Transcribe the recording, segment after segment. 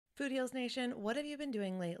Food Heals Nation, what have you been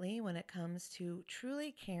doing lately when it comes to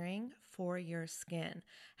truly caring for your skin?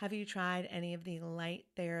 Have you tried any of the light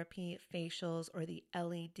therapy facials or the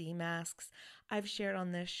LED masks? I've shared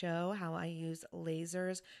on this show how I use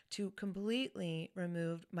lasers to completely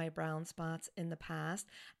remove my brown spots in the past,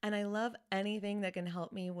 and I love anything that can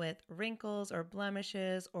help me with wrinkles or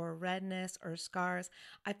blemishes or redness or scars.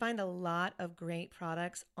 I find a lot of great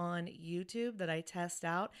products on YouTube that I test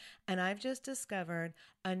out, and I've just discovered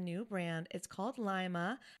a new brand. It's called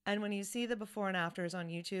Lima. And when you see the before and afters on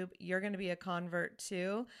YouTube, you're going to be a convert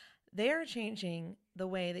too. They are changing the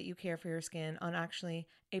way that you care for your skin on actually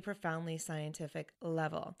a profoundly scientific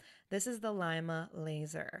level. This is the Lima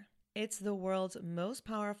laser. It's the world's most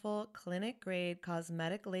powerful clinic-grade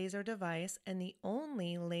cosmetic laser device and the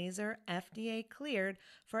only laser FDA cleared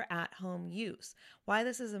for at-home use. Why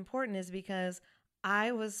this is important is because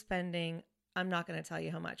I was spending, I'm not going to tell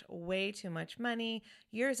you how much, way too much money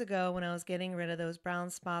years ago when I was getting rid of those brown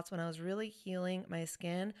spots, when I was really healing my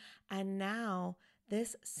skin. And now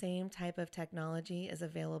this same type of technology is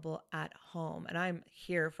available at home, and I'm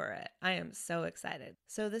here for it. I am so excited.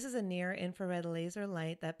 So this is a near-infrared laser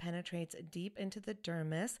light that penetrates deep into the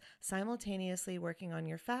dermis, simultaneously working on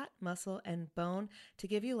your fat, muscle, and bone to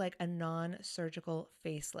give you like a non-surgical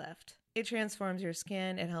facelift. It transforms your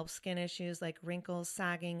skin. It helps skin issues like wrinkles,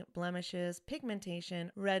 sagging, blemishes,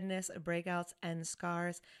 pigmentation, redness, breakouts, and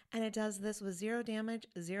scars. And it does this with zero damage,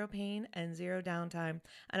 zero pain, and zero downtime.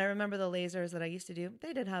 And I remember the lasers that I used to do,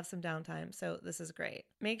 they did have some downtime, so this is great.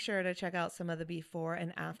 Make sure to check out some of the before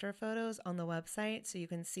and after photos on the website so you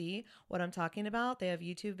can see what I'm talking about. They have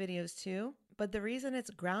YouTube videos too. But the reason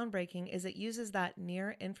it's groundbreaking is it uses that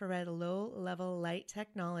near-infrared low-level light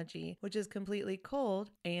technology, which is completely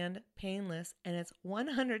cold and painless, and it's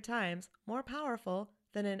 100 times more powerful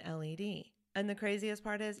than an LED. And the craziest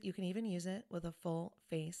part is you can even use it with a full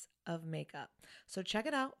face of makeup. So check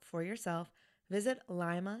it out for yourself. Visit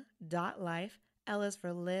lima.life. L is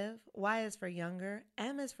for live, Y is for younger,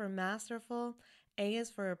 M is for masterful, A is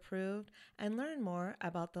for approved, and learn more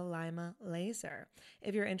about the Lima laser.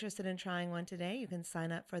 If you're interested in trying one today, you can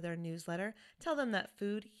sign up for their newsletter. Tell them that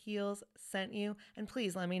Food Heals sent you, and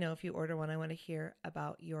please let me know if you order one. I want to hear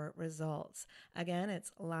about your results. Again,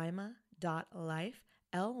 it's lima.life,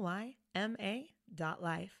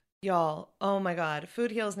 Lyma.life. Y'all, oh my God,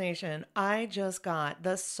 Food Heals Nation, I just got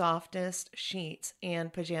the softest sheets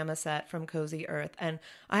and pajama set from Cozy Earth, and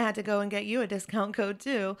I had to go and get you a discount code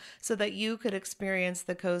too so that you could experience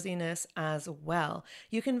the coziness as well.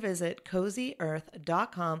 You can visit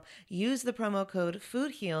CozyEarth.com, use the promo code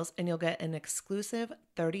FoodHeals, and you'll get an exclusive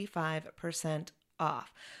 35%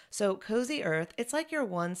 off. So Cozy Earth, it's like your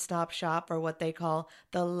one-stop shop for what they call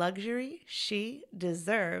the luxury she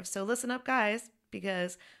deserves. So listen up, guys,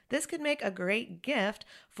 because this could make a great gift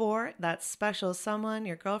for that special someone,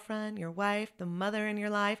 your girlfriend, your wife, the mother in your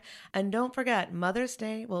life. And don't forget, Mother's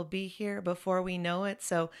Day will be here before we know it.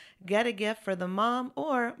 So get a gift for the mom,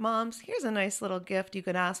 or moms, here's a nice little gift you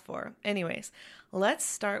could ask for. Anyways, let's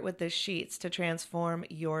start with the sheets to transform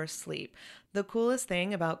your sleep. The coolest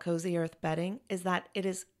thing about Cozy Earth bedding is that it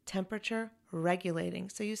is temperature regulating,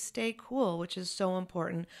 so you stay cool, which is so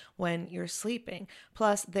important when you're sleeping.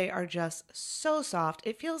 Plus, they are just so soft.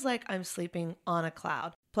 It feels like I'm sleeping on a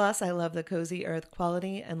cloud. Plus, I love the Cozy Earth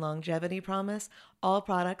quality and longevity promise. All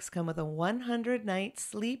products come with a 100-night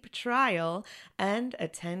sleep trial and a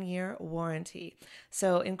 10-year warranty.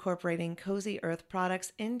 So incorporating Cozy Earth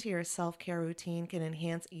products into your self-care routine can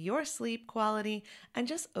enhance your sleep quality and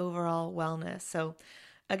just overall wellness. So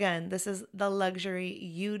again, this is the luxury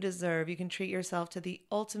you deserve. You can treat yourself to the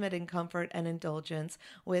ultimate in comfort and indulgence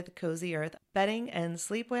with Cozy Earth bedding and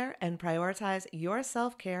sleepwear, and prioritize your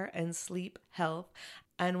self-care and sleep health.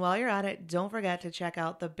 And while you're at it, don't forget to check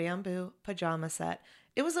out the bamboo pajama set.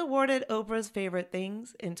 It was awarded Oprah's Favorite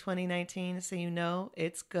Things in 2019, so you know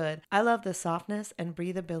it's good. I love the softness and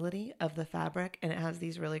breathability of the fabric, and it has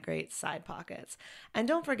these really great side pockets. And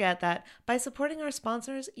don't forget that by supporting our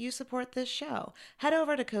sponsors, you support this show. Head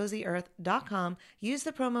over to CozyEarth.com, use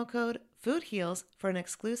the promo code FoodHeals for an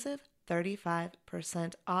exclusive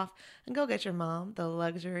 35% off, and go get your mom the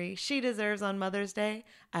luxury she deserves on Mother's Day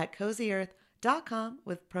at CozyEarth.com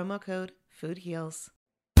with promo code FoodHeals.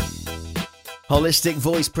 Holistic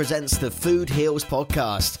Voice presents the Food Heals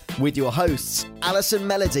podcast with your hosts, Alison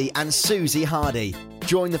Melody and Susie Hardy.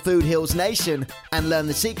 Join the Food Heals Nation and learn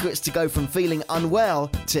the secrets to go from feeling unwell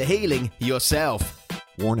to healing yourself.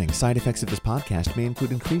 Warning, side effects of this podcast may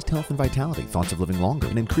include increased health and vitality, thoughts of living longer,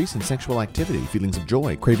 an increase in sexual activity, feelings of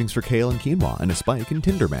joy, cravings for kale and quinoa, and a spike in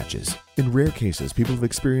Tinder matches. In rare cases, people have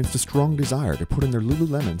experienced a strong desire to put in their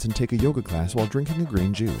Lululemons and take a yoga class while drinking a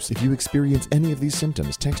green juice. If you experience any of these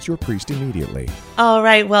symptoms, text your priest immediately. All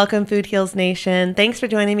right, welcome Food Heals Nation. Thanks for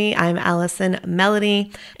joining me. I'm Allison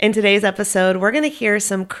Melody. In today's episode, we're going to hear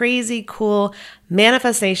some crazy cool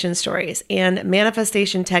manifestation stories and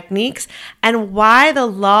manifestation techniques and why the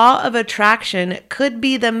law of attraction could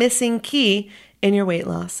be the missing key in your weight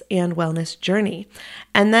loss and wellness journey.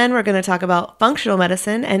 And then we're going to talk about functional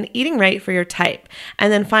medicine and eating right for your type.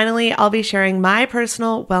 And then finally, I'll be sharing my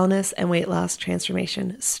personal wellness and weight loss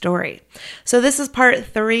transformation story. So this is part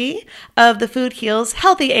 3 of the Food Heals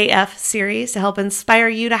Healthy AF series to help inspire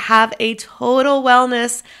you to have a total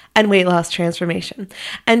wellness and weight loss transformation.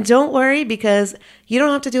 And don't worry, because you don't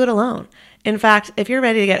have to do it alone. In fact, if you're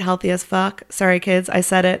ready to get healthy as fuck, sorry kids, I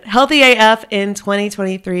said it, Healthy AF in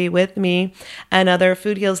 2023 with me and other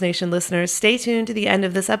Food Heals Nation listeners, stay tuned to the end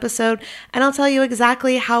of this episode and I'll tell you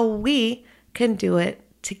exactly how we can do it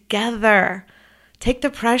together. Take the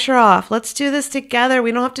pressure off. Let's do this together.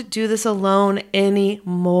 We don't have to do this alone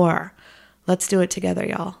anymore. Let's do it together,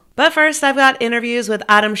 y'all. But first, I've got interviews with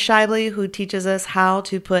Adam Shively, who teaches us how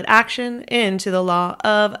to put action into the law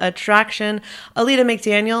of attraction. Alita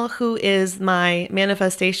McDaniel, who is my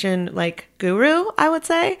manifestation guru, I would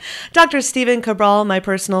say. Dr. Stephen Cabral, my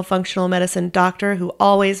personal functional medicine doctor, who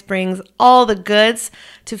always brings all the goods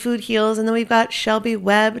to Food Heals. And then we've got Shelby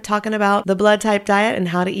Webb talking about the blood type diet and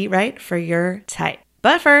how to eat right for your type.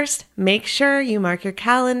 But first, make sure you mark your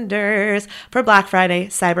calendars for Black Friday,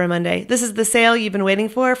 Cyber Monday. This is the sale you've been waiting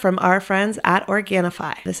for from our friends at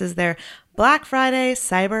Organifi. This is their Black Friday,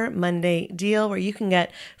 Cyber Monday deal where you can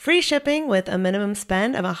get free shipping with a minimum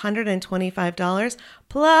spend of $125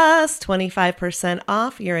 plus 25%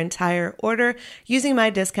 off your entire order using my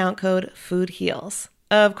discount code FOODHEALS.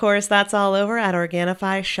 Of course, that's all over at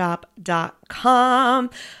OrganifiShop.com.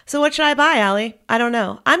 So what should I buy, Allie? I don't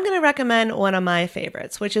know. I'm going to recommend one of my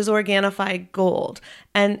favorites, which is Organifi Gold.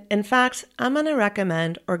 And in fact, I'm going to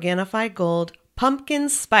recommend Organifi Gold Pumpkin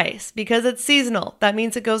Spice because it's seasonal. That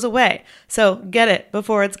means it goes away. So get it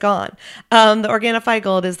before it's gone. The Organifi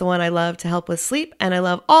Gold is the one I love to help with sleep, and I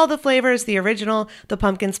love all the flavors, the original, the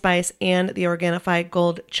pumpkin spice, and the Organifi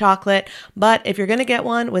Gold chocolate. But if you're going to get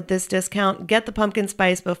one with this discount, get the pumpkin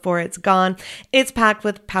spice before it's gone. It's packed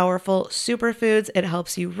with powerful superfoods. It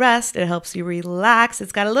helps you rest. It helps you relax.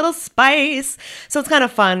 It's got a little spice. So it's kind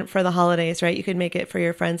of fun for the holidays, right? You can make it for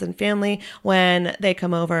your friends and family when they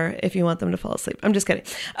come over if you want them to fall asleep. I'm just kidding.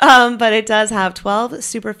 But it does have 12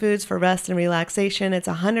 superfoods for rest and relaxation. It's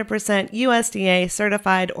 100% USDA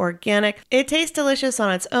certified organic. It tastes delicious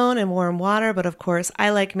on its own in warm water, but of course, I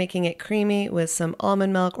like making it creamy with some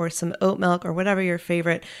almond milk or some oat milk or whatever your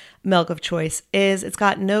favorite milk of choice is. It's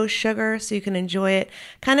got no sugar, so you can enjoy it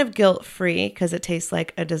kind of guilt-free because it tastes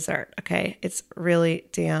like a dessert, okay? It's really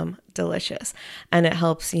damn delicious. And it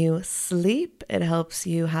helps you sleep. It helps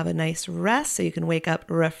you have a nice rest so you can wake up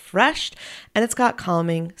refreshed. And it's got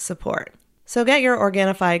calming support. So get your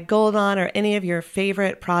Organifi Gold on or any of your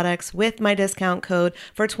favorite products with my discount code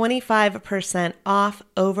for 25% off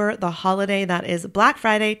over the holiday. That is Black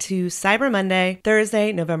Friday to Cyber Monday,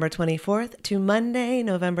 Thursday, November 24th to Monday,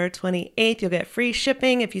 November 28th. You'll get free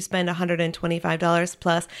shipping if you spend $125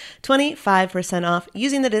 plus 25% off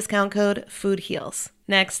using the discount code FOODHEALS.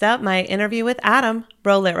 Next up, my interview with Adam.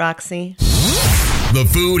 Roll it, Roxy. The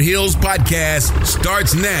Food Heals Podcast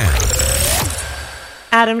starts now.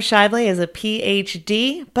 Adam Shively is a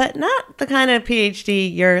PhD, but not the kind of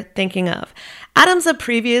PhD you're thinking of. Adam's a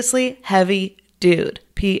previously heavy dude,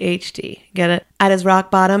 PhD. Get it? At his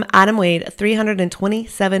rock bottom, Adam weighed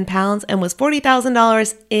 327 pounds and was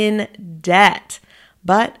 $40,000 in debt.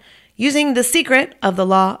 But using the secret of the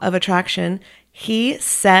law of attraction, he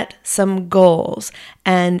set some goals,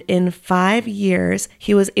 and in 5 years,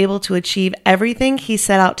 he was able to achieve everything he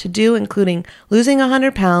set out to do, including losing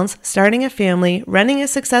 100 pounds, starting a family, running a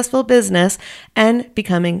successful business, and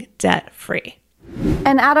becoming debt-free.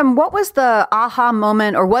 And Adam, what was the aha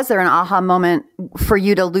moment, or was there an aha moment for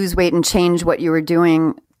you to lose weight and change what you were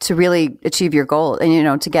doing to really achieve your goal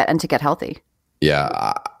and, to get healthy?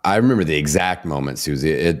 Yeah, I remember the exact moment,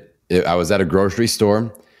 Susie. I was at a grocery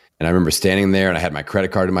store. And I remember standing there and I had my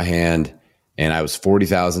credit card in my hand and I was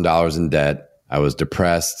 $40,000 in debt. I was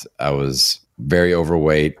depressed. I was very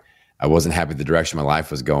overweight. I wasn't happy with the direction my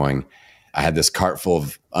life was going. I had this cart full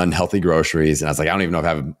of unhealthy groceries and I was like, I don't even know if I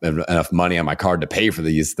have enough money on my card to pay for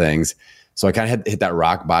these things. So I kind of hit that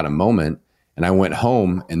rock bottom moment and I went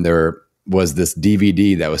home and there was this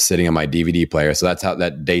DVD that was sitting on my DVD player. So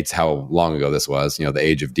that dates how long ago this was, the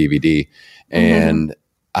age of DVD. And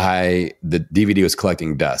the DVD was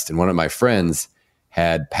collecting dust, and one of my friends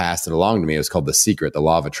had passed it along to me. It was called The Secret, The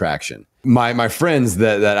Law of Attraction. My friends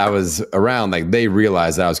that I was around, like, they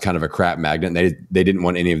realized that I was kind of a crap magnet. And they didn't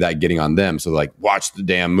want any of that getting on them. So like, watch the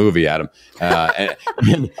damn movie, Adam. And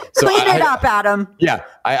so Clean it up, Adam. Yeah.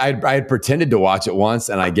 I had pretended to watch it once,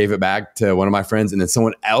 and I gave it back to one of my friends, and then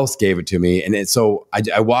someone else gave it to me. And so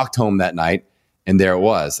I walked home that night, and there it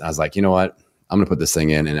was. And I was like, you know what? I'm going to put this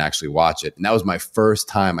thing in and actually watch it. And that was my first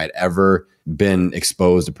time I'd ever been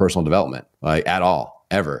exposed to personal development, like, at all,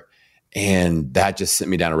 ever. And that just sent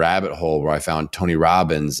me down a rabbit hole where I found Tony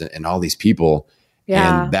Robbins and all these people.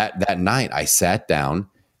 Yeah. And that night I sat down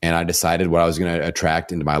and I decided what I was going to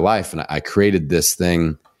attract into my life. And I created this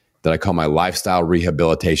thing that I call my lifestyle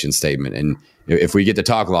rehabilitation statement. And if we get to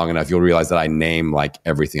talk long enough, you'll realize that I name like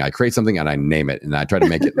everything. I create something and I name it. And I try to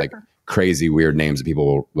make it like crazy, weird names that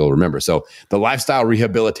people will remember. So the lifestyle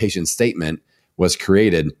rehabilitation statement was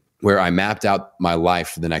created where I mapped out my life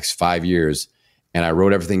for the next 5 years. And I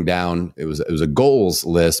wrote everything down. It was a goals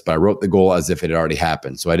list, but I wrote the goal as if it had already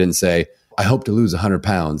happened. So I didn't say, I hope to lose 100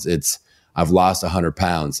 pounds. It's, I've lost 100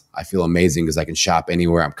 pounds. I feel amazing because I can shop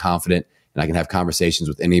anywhere. I'm confident and I can have conversations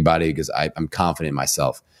with anybody because I'm confident in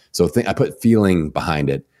myself. So I put feeling behind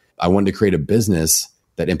it. I wanted to create a business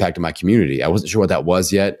that impacted my community. I wasn't sure what that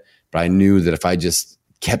was yet, but I knew that if I just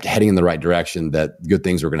kept heading in the right direction, that good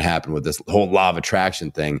things were going to happen with this whole law of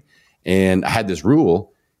attraction thing. And I had this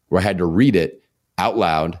rule where I had to read it out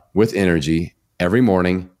loud with energy every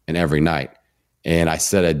morning and every night. And I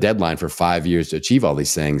set a deadline for 5 years to achieve all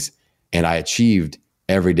these things. And I achieved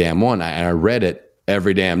every damn one. And I read it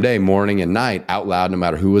every damn day, morning and night, out loud, no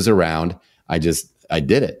matter who was around. I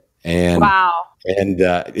did it. And wow. And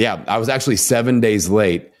I was actually 7 days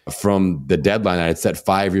late from the deadline I had set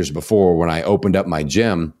 5 years before when I opened up my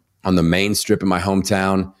gym on the main strip in my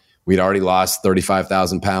hometown. We'd already lost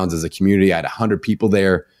 35,000 pounds as a community. I had 100 people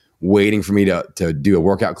there waiting for me to do a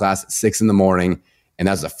workout class at 6 a.m. And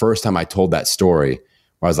that was the first time I told that story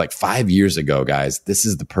where I was like, 5 years ago, guys, this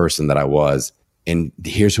is the person that I was. And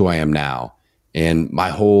here's who I am now. And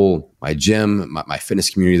my gym, my fitness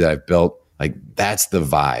community that I've built, like, that's the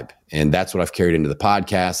vibe. And that's what I've carried into the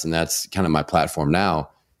podcast. And that's kind of my platform now,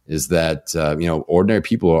 is that, ordinary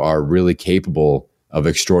people are really capable of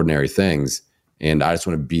extraordinary things. And I just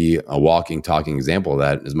want to be a walking, talking example of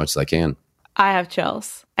that as much as I can. I have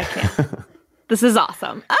chills. I can't. This is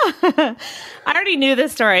awesome. I already knew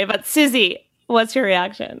this story, but Susie, what's your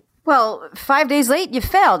reaction? Well, 5 days late, you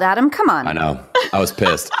failed, Adam. Come on. I know. I was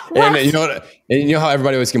pissed. And you know what? And you know how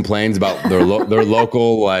everybody always complains about their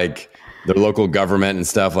local, like, their local government and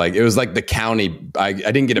stuff. Like, it was like the county. I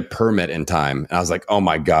didn't get a permit in time. And I was like, oh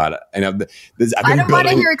my God. And I don't want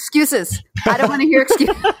to hear excuses. I don't want to hear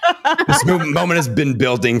excuses. This moment has been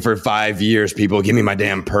building for 5 years. People, give me my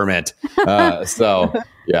damn permit. So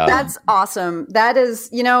yeah. That's awesome. That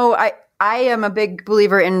is, I am a big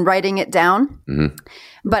believer in writing it down. Mm-hmm.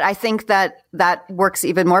 But I think that works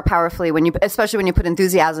even more powerfully especially when you put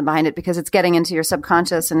enthusiasm behind it, because it's getting into your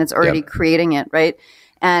subconscious and it's already creating it, right?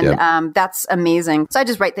 And that's amazing. So I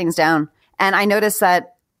just write things down. And I notice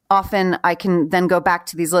that often I can then go back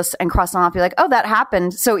to these lists and cross them off, be like, oh, that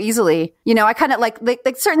happened so easily. I kind of like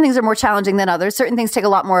certain things are more challenging than others. Certain things take a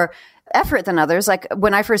lot more effort than others. Like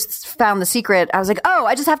when I first found The Secret, I was like, oh,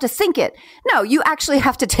 I just have to think it. No, you actually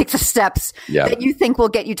have to take the steps that you think will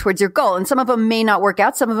get you towards your goal. And some of them may not work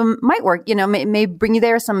out. Some of them might work, may bring you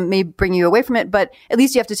there. Some may bring you away from it, but at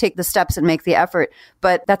least you have to take the steps and make the effort.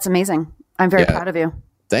 But that's amazing. I'm very proud of you.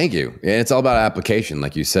 Thank you. And it's all about application.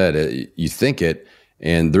 Like you said, you think it.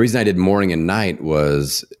 And the reason I did morning and night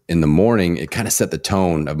was in the morning, it kind of set the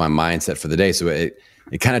tone of my mindset for the day. So it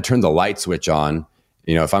kind of turned the light switch on.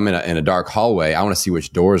 If I'm in a dark hallway, I want to see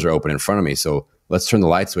which doors are open in front of me. So let's turn the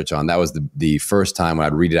light switch on. That was the first time when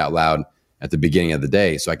I'd read it out loud at the beginning of the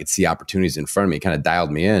day, so I could see opportunities in front of me. It kind of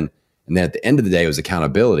dialed me in. And then at the end of the day, it was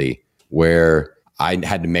accountability, where I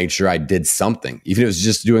had to make sure I did something, even if it was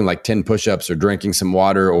just doing like 10 push-ups or drinking some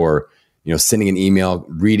water or, sending an email,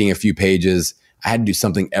 reading a few pages. I had to do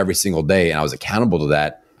something every single day, and I was accountable to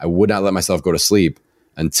that. I would not let myself go to sleep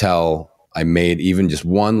until I made even just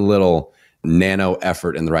one little nano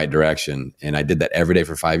effort in the right direction. And I did that every day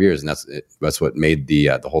for 5 years. And that's what made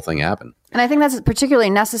the whole thing happen. And I think that's particularly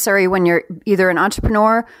necessary when you're either an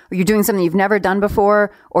entrepreneur or you're doing something you've never done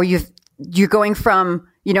before, or you're going from,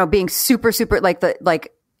 being super, super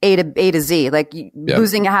like A to Z, like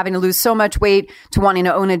having to lose so much weight to wanting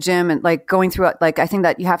to own a gym and like going through it. Like, I think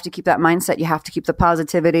that you have to keep that mindset. You have to keep the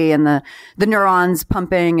positivity and the neurons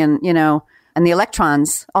pumping and, and the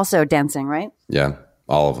electrons also dancing, right? Yeah.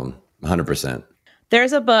 All of them. 100%.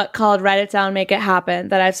 There's a book called Write It Down, Make It Happen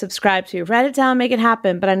that I've subscribed to. Write it down, make it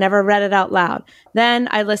happen, but I never read it out loud. Then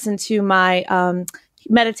I listened to my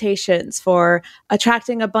meditations for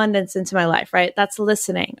attracting abundance into my life, right? That's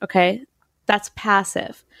listening, okay? That's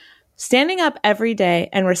passive. Standing up every day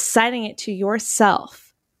and reciting it to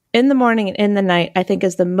yourself in the morning and in the night, I think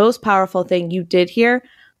is the most powerful thing you did here.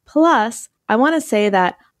 Plus, I want to say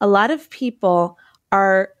that a lot of people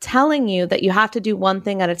are telling you that you have to do one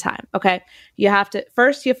thing at a time, okay? You have to,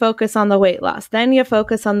 first you focus on the weight loss, then you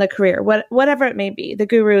focus on the career, whatever it may be. The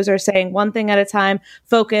gurus are saying one thing at a time,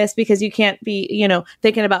 focus, because you can't be,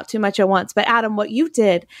 thinking about too much at once. But Adam, what you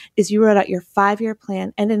did is you wrote out your 5-year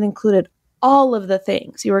plan and it included all of the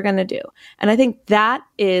things you were going to do. And I think that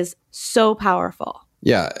is so powerful.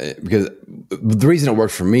 Yeah, because the reason it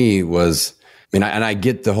worked for me was, I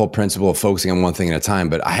get the whole principle of focusing on one thing at a time,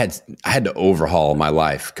 but I had to overhaul my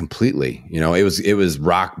life completely. It was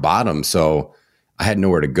rock bottom. So I had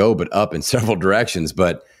nowhere to go but up in several directions.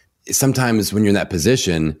 But sometimes when you're in that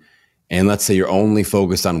position and let's say you're only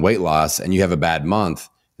focused on weight loss and you have a bad month,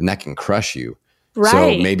 then that can crush you. Right.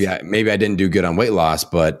 So maybe I didn't do good on weight loss,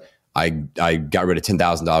 but I got rid of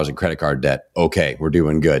 $10,000 in credit card debt. Okay, we're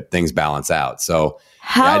doing good. Things balance out. So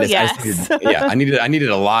I needed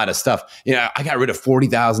a lot of stuff. I got rid of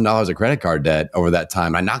 $40,000 of credit card debt over that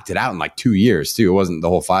time. I knocked it out in like 2 years too. It wasn't the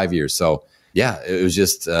whole 5 years. So yeah, it was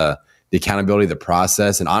just the accountability, the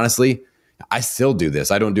process. And honestly, I still do this.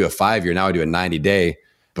 I don't do a 5-year. Now I do a 90-day,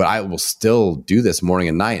 but I will still do this morning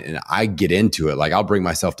and night. And I get into it. Like I'll bring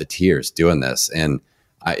myself to tears doing this. And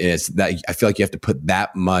it's that I feel like you have to put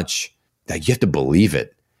that much, that you have to believe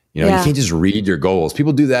it. You can't just read your goals.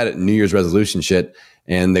 People do that at New Year's resolution shit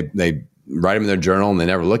and they write them in their journal and they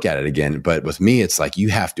never look at it again. But with me, it's like you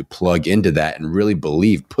have to plug into that and really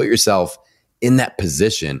believe, put yourself in that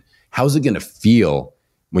position. How's it going to feel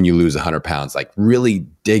when you lose 100 pounds? Like really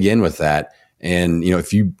dig in with that. And,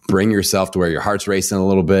 if you bring yourself to where your heart's racing a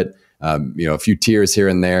little bit, a few tears here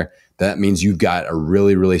and there, that means you've got a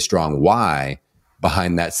really, really strong why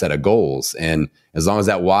behind that set of goals. And as long as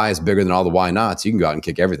that why is bigger than all the why nots, you can go out and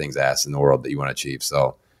kick everything's ass in the world that you want to achieve.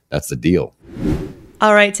 So that's the deal.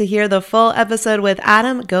 All right, to hear the full episode with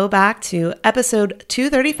Adam, go back to episode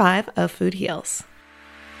 235 of Food Heals.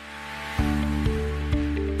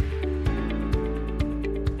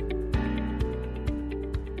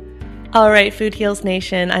 All right, Food Heals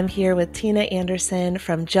Nation, I'm here with Tina Anderson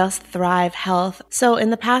from Just Thrive Health. So in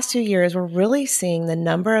the past 2 years, we're really seeing the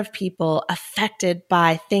number of people affected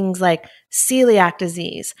by things like celiac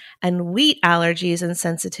disease and wheat allergies and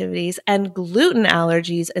sensitivities and gluten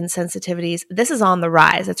allergies and sensitivities. This is on the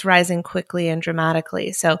rise. It's rising quickly and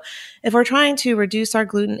dramatically. So if we're trying to reduce our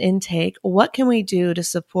gluten intake, what can we do to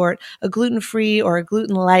support a gluten-free or a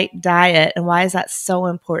gluten-light diet? And why is that so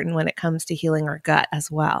important when it comes to healing our gut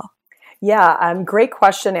as well? Yeah, great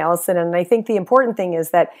question, Allison. And I think the important thing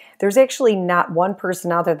is that there's actually not one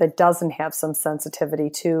person out there that doesn't have some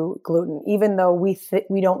sensitivity to gluten. Even though we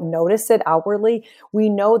don't notice it outwardly, we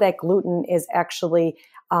know that gluten is actually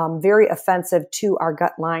very offensive to our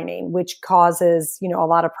gut lining, which causes, a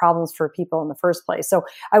lot of problems for people in the first place. So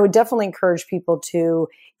I would definitely encourage people to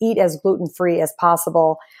eat as gluten-free as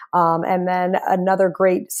possible. And then another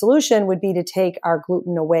great solution would be to take our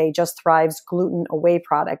Gluten Away, Just Thrive's Gluten Away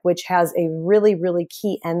product, which has a really, really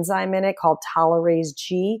key enzyme in it called Tolerase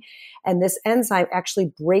G. And this enzyme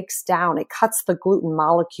actually breaks down, it cuts the gluten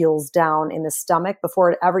molecules down in the stomach before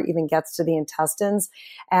it ever even gets to the intestines,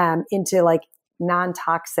 into like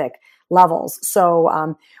non-toxic levels.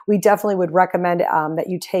 So we definitely would recommend that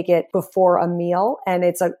you take it before a meal, and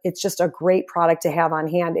it's just a great product to have on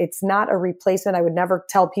hand. It's not a replacement. I would never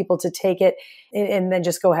tell people to take it and then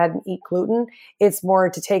just go ahead and eat gluten. It's more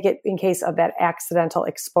to take it in case of that accidental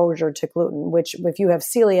exposure to gluten, which if you have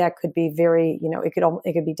celiac could be very,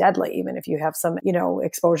 it could be deadly even if you have some,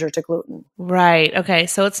 exposure to gluten. Right. Okay.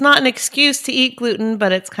 So it's not an excuse to eat gluten,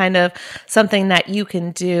 but it's kind of something that you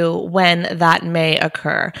can do when that may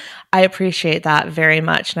occur. I appreciate that very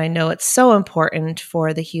much. And I know it's so important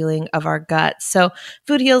for the healing of our gut. So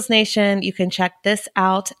Food Heals Nation, you can check this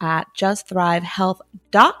out at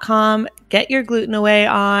justthrivehealth.com. Get your Gluten Away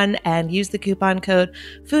on and use the coupon code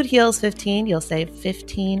FoodHeals15. You'll save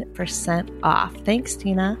 15% off. Thanks,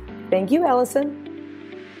 Tina. Thank you, Allison.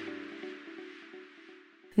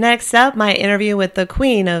 Next up, my interview with the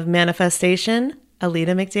queen of manifestation,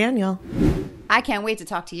 Alita McDaniel. I can't wait to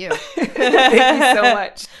talk to you. Thank you so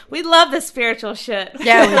much. We love the spiritual shit.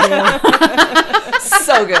 Yeah, we do.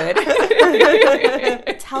 So good.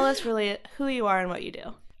 Tell us really who you are and what you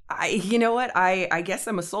do. You know what? I guess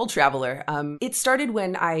I'm a soul traveler. It started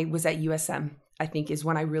when I was at USM. I think is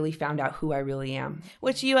when I really found out who I really am.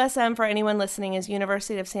 Which USM, for anyone listening, is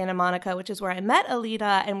University of Santa Monica, which is where I met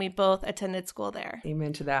Alita, and we both attended school there.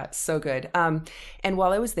 Amen to that. So good. And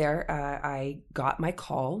while I was there, I got my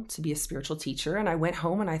call to be a spiritual teacher, and I went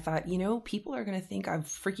home and I thought, people are going to think I've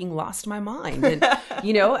freaking lost my mind. And,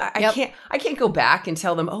 I can't go back and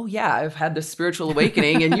tell them, oh yeah, I've had this spiritual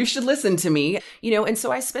awakening and you should listen to me, and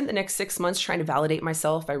so I spent the next 6 months trying to validate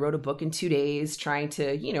myself. I wrote a book in 2 days, trying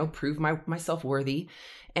to, prove myself worthy.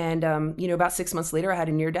 And, about 6 months later, I had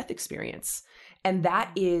a near-death experience. And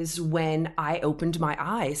that is when I opened my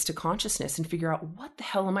eyes to consciousness and figure out, what the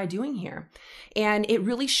hell am I doing here? And it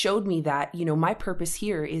really showed me that, my purpose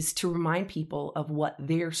here is to remind people of what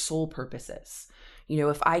their soul purpose is.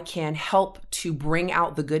 If I can help to bring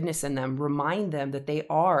out the goodness in them, remind them that they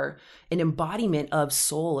are an embodiment of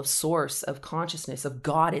soul, of source, of consciousness, of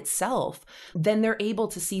God itself, then they're able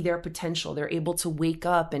to see their potential. They're able to wake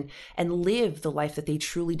up and live the life that they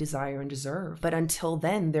truly desire and deserve. But until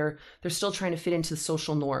then, they're still trying to fit into the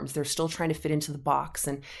social norms. They're still trying to fit into the box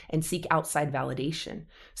and seek outside validation.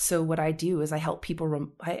 So what I do is I help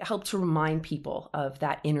to remind people of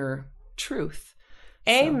that inner truth.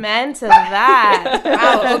 Amen to that.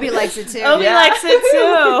 Wow, Obi likes it too. Obi likes it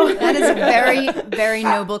too. That is a very, very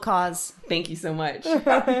noble cause. Thank you so much.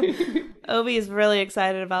 Obi is really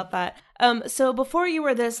excited about that. So before you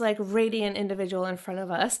were this radiant individual in front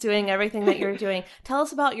of us doing everything that you're doing, tell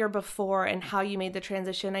us about your before and how you made the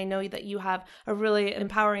transition. I know that you have a really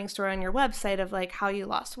empowering story on your website of how you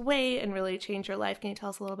lost weight and really changed your life. Can you tell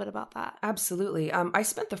us a little bit about that? Absolutely. I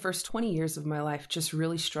spent the first 20 years of my life just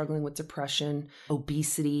really struggling with depression,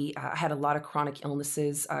 obesity. I had a lot of chronic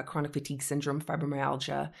illnesses, chronic fatigue syndrome,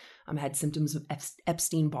 fibromyalgia. I had symptoms of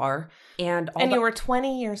Epstein-Barr. And you were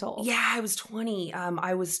 20 years old. Yeah, I was 20.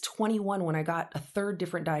 I was 21 when I got a third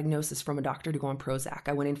different diagnosis from a doctor to go on Prozac.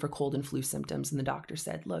 I went in for cold and flu symptoms, and the doctor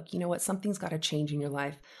said, look, you know what? Something's got to change in your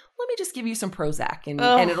life. Let me just give you some Prozac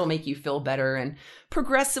and it'll make you feel better. And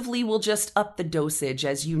progressively, we'll just up the dosage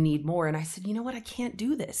as you need more. And I said, you know what? I can't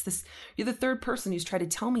do this. You're the third person who's tried to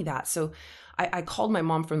tell me that. So I called my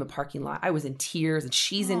mom from the parking lot. I was in tears and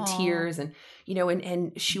she's in tears. And,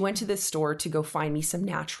 and she went to this store to go find me some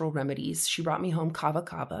natural remedies. She brought me home Kava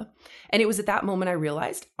Kava. And it was at that moment I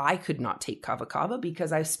realized I could not take Kava Kava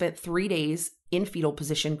because I spent 3 days in fetal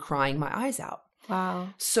position crying my eyes out. Wow.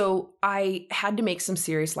 So I had to make some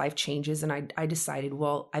serious life changes. And I decided,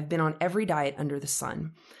 well, I've been on every diet under the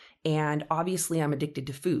sun. And obviously I'm addicted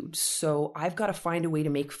to food. So I've got to find a way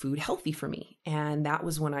to make food healthy for me. And that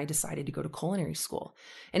was when I decided to go to culinary school.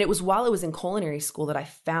 And it was while I was in culinary school that I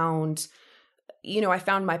found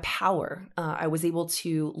my power. I was able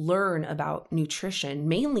to learn about nutrition,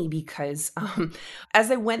 mainly because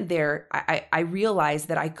as I went there, I realized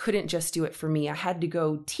that I couldn't just do it for me. I had to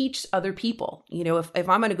go teach other people. If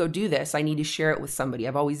I'm going to go do this, I need to share it with somebody.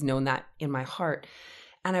 I've always known that in my heart.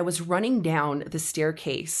 And I was running down the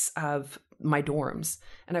staircase of my dorms.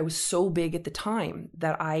 And I was so big at the time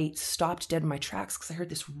that I stopped dead in my tracks because I heard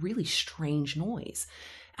this really strange noise.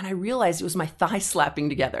 And I realized it was my thighs slapping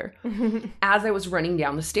together as I was running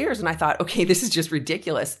down the stairs. And I thought, okay, this is just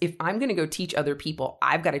ridiculous. If I'm going to go teach other people,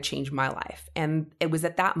 I've got to change my life. And it was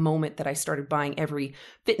at that moment that I started buying every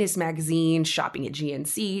fitness magazine, shopping at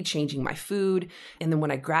GNC, changing my food. And then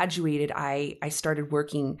when I graduated, I started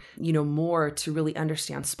working, more to really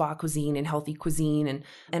understand spa cuisine and healthy cuisine.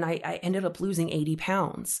 And I ended up losing 80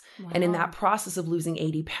 pounds. Wow. And in that process of losing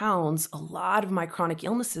 80 pounds, a lot of my chronic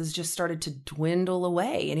illnesses just started to dwindle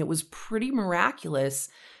away. And it was pretty miraculous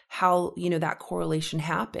how, that correlation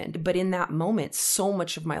happened. But in that moment, so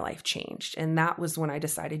much of my life changed. And that was when I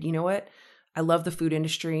decided, you know what? I love the food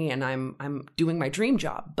industry and I'm doing my dream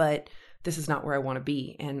job, but this is not where I want to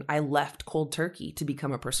be. And I left cold turkey to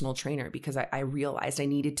become a personal trainer because I realized I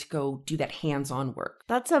needed to go do that hands-on work.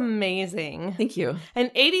 That's amazing. Thank you.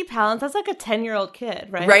 And 80 pounds, that's like a 10-year-old kid,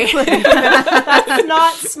 right? Right. That's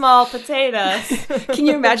not small potatoes. Can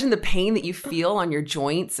you imagine the pain that you feel on your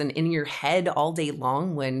joints and in your head all day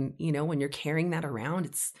long when you're carrying that around?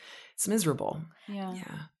 It's miserable. Yeah.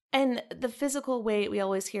 And the physical weight we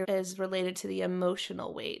always hear is related to the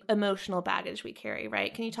emotional weight, emotional baggage we carry,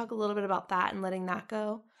 right? Can you talk a little bit about that and letting that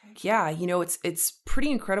go? Yeah, it's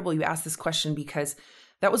pretty incredible you asked this question because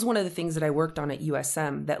that was one of the things that I worked on at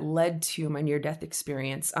USM that led to my near-death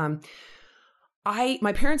experience.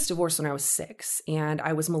 My parents divorced when I was 6 and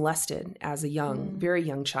I was molested as a very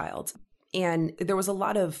young child. And there was a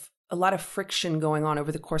lot of friction going on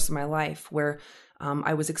over the course of my life where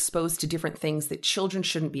I was exposed to different things that children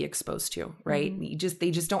shouldn't be exposed to, right?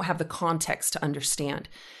 They just don't have the context to understand.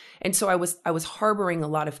 And so I was harboring a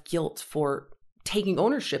lot of guilt for taking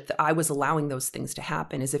ownership that I was allowing those things to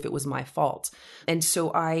happen as if it was my fault. And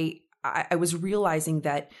so I was realizing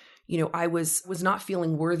that, I was not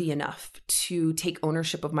feeling worthy enough to take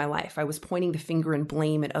ownership of my life. I was pointing the finger and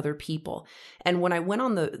blame at other people. And when I went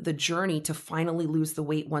on the journey to finally lose the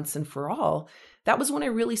weight once and for all, that was when I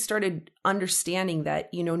really started understanding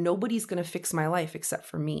that, nobody's going to fix my life except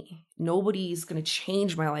for me. Nobody's going to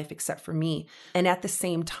change my life except for me. And at the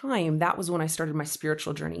same time, that was when I started my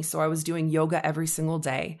spiritual journey. So I was doing yoga every single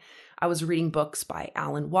day. I was reading books by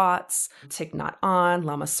Alan Watts, Thich Nhat Hanh,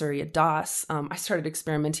 Lama Surya Das. I started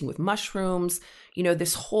experimenting with mushrooms.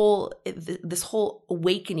 This whole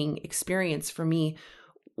awakening experience for me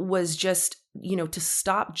was just, to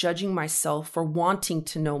stop judging myself for wanting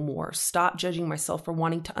to know more, stop judging myself for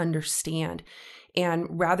wanting to understand.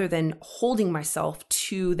 And rather than holding myself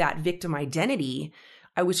to that victim identity,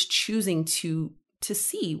 I was choosing to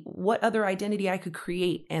see what other identity I could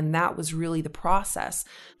create. And that was really the process.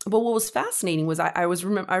 But what was fascinating was I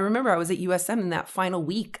remember I was at USM in that final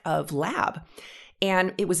week of lab,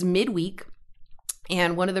 and it was midweek.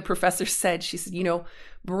 And one of the professors said, she said,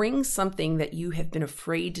 bring something that you have been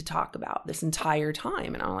afraid to talk about this entire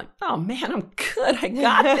time. And I'm like, oh man, I'm good. I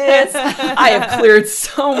got this. I have cleared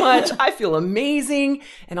so much. I feel amazing.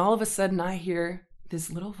 And all of a sudden I hear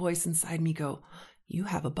this little voice inside me go, you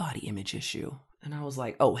have a body image issue. And I was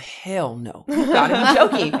like, oh, hell no. Gotta be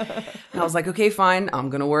joking. And I was like, okay, fine. I'm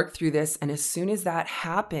going to work through this. And as soon as that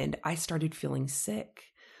happened, I started feeling sick.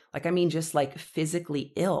 Just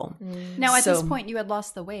physically ill. Now, at this point, you had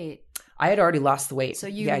lost the weight. I had already lost the weight. So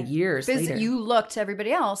years later. You looked to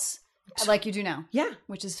everybody else like you do now. Yeah.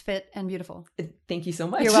 Which is fit and beautiful. Thank you so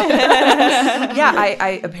much. You're welcome. Yeah,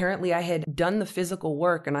 I had done the physical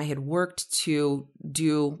work and I had worked to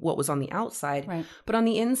do what was on the outside. Right. But on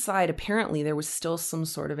the inside, apparently there was still some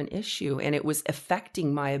sort of an issue, and it was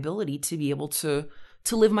affecting my ability to be able to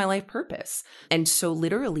live my life purpose. And so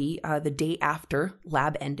literally the day after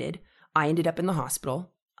lab ended, I ended up in the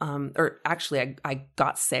hospital. I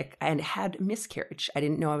got sick and had a miscarriage. I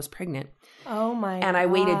didn't know I was pregnant. Oh my God. And I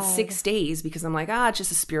waited 6 days because I'm like, it's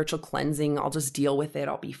just a spiritual cleansing. I'll just deal with it.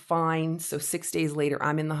 I'll be fine. So 6 days later,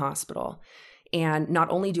 I'm in the hospital. And not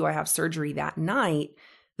only do I have surgery that night,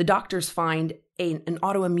 the doctors find an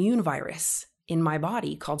autoimmune virus in my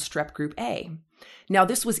body called strep group A. Now,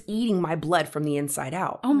 this was eating my blood from the inside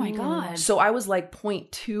out. Oh my God. So I was like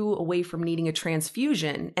 0.2 away from needing a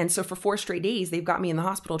transfusion. And so for 4 straight days, they've got me in the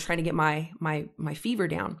hospital trying to get my fever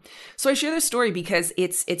down. So I share this story because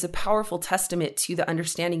it's a powerful testament to the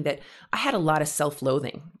understanding that I had a lot of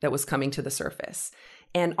self-loathing that was coming to the surface.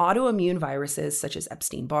 And autoimmune viruses such as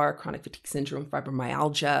Epstein-Barr, chronic fatigue syndrome,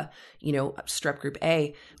 fibromyalgia, strep group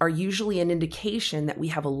A are usually an indication that we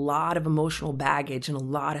have a lot of emotional baggage and a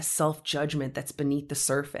lot of self-judgment that's beneath the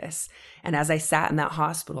surface. And as I sat in that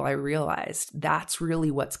hospital, I realized that's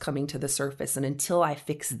really what's coming to the surface. And until I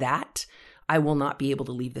fix that, I will not be able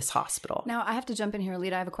to leave this hospital. Now, I have to jump in here,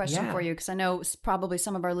 Alita. I have a question for you because I know probably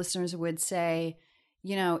some of our listeners would say,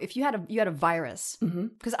 if you had a virus,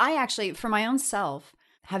 because I actually, for my own self,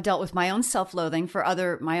 have dealt with my own self-loathing for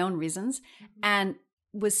my own reasons, and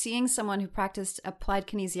was seeing someone who practiced applied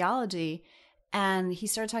kinesiology, and he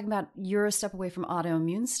started talking about you're a step away from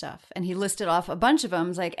autoimmune stuff. And he listed off a bunch of them,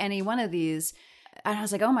 was like any one of these. And I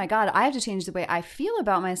was like, oh my God, I have to change the way I feel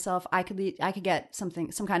about myself. I could get some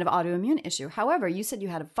kind of autoimmune issue. However, you said you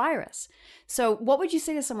had a virus. So what would you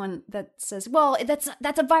say to someone that says, well, that's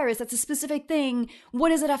a virus, that's a specific thing. What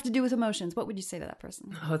does it have to do with emotions? What would you say to that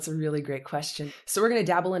person? Oh, it's a really great question. So we're going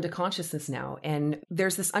to dabble into consciousness now. And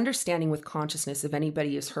there's this understanding with consciousness, if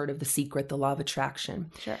anybody has heard of The Secret, the law of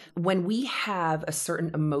attraction. Sure. When we have a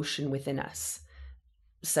certain emotion within us,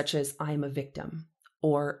 such as I'm a victim,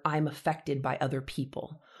 or I'm affected by other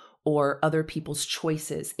people, or other people's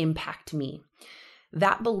choices impact me,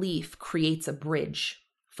 that belief creates a bridge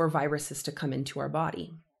for viruses to come into our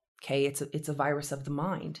body. Okay, it's a virus of the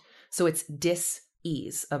mind. So it's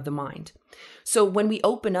dis-ease of the mind. So when we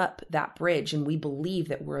open up that bridge and we believe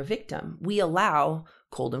that we're a victim, we allow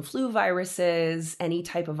cold and flu viruses, any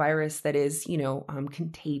type of virus that is,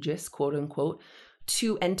 contagious, quote unquote,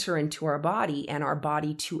 to enter into our body and our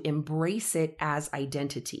body to embrace it as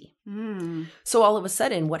identity. So all of a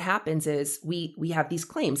sudden, what happens is we have these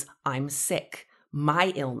claims. I'm sick,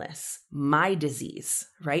 my illness, my disease,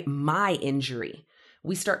 right? My injury.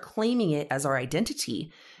 We start claiming it as our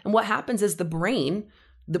identity. And what happens is the brain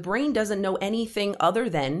the brain doesn't know anything other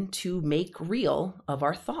than to make real of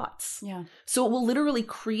our thoughts. Yeah. So it will literally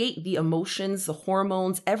create the emotions, the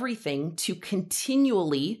hormones, everything to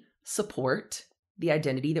continually support the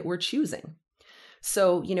identity that we're choosing.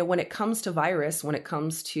 So, when it comes to virus, when it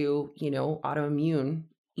comes to, autoimmune,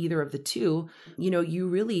 either of the two, you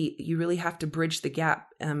really have to bridge the gap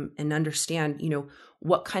and understand,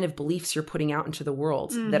 what kind of beliefs you're putting out into the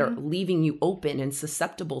world that are leaving you open and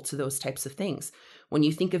susceptible to those types of things. When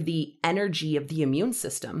you think of the energy of the immune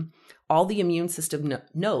system, all the immune system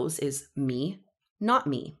knows is me, not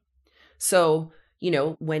me. So,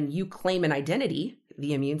 when you claim an identity,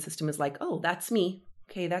 the immune system is like, oh, that's me.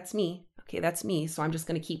 Okay, that's me. Okay, that's me. So I'm just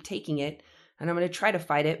going to keep taking it and I'm going to try to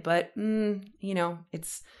fight it. But, I'm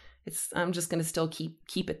just going to still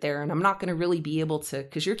keep it there. And I'm not going to really be able to,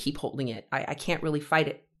 because you keep holding it. I can't really fight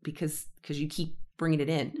it because you keep bringing it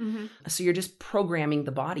in. Mm-hmm. So you're just programming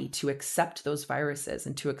the body to accept those viruses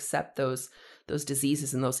and to accept those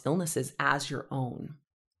diseases and those illnesses as your own.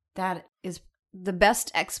 That is the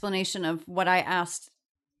best explanation of what I asked.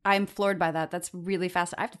 I'm floored by that. That's really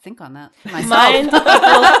fast. I have to think on that myself.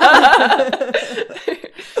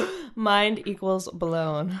 Mind equals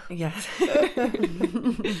blown. Yes.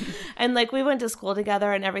 And we went to school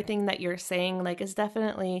together, and everything that you're saying is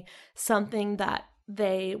definitely something that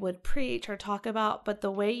they would preach or talk about, but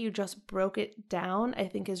the way you just broke it down, I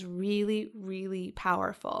think, is really, really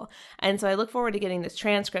powerful. And so I look forward to getting this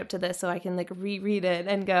transcript to this so I can reread it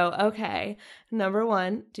and go, okay, number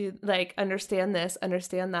one, do understand this,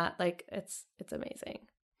 understand that. It's amazing.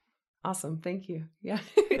 Awesome. Thank you. Yeah.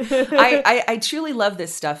 I truly love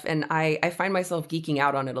this stuff, and I find myself geeking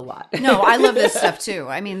out on it a lot. No, I love this stuff too.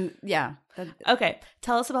 I mean, yeah. Okay.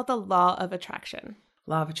 Tell us about the law of attraction.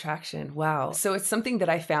 Law of attraction. Wow. So it's something that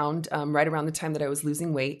I found right around the time that I was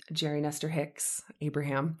losing weight. Jerry Nestor Hicks,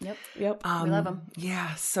 Abraham. Yep. We love him.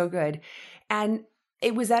 Yeah. So good. And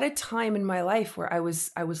it was at a time in my life where I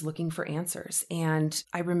was looking for answers. And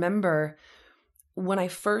I remember when I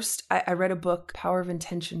read a book, Power of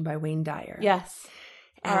Intention by Wayne Dyer. Yes.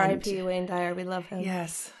 R.I.P. Wayne Dyer. We love him.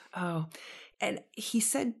 Yes. Oh. And he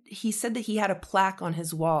said that he had a plaque on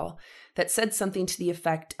his wall that said something to the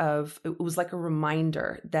effect of, it was like a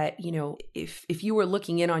reminder that, if you were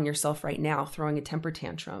looking in on yourself right now, throwing a temper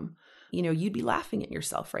tantrum, you'd be laughing at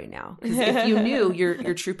yourself right now. Because if you knew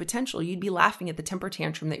your true potential, you'd be laughing at the temper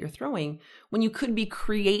tantrum that you're throwing when you could be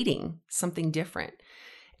creating something different.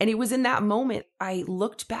 And it was in that moment I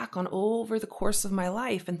looked back on over the course of my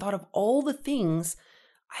life and thought of all the things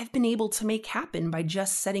I've been able to make happen by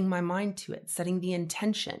just setting my mind to it, setting the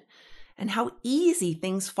intention, and how easy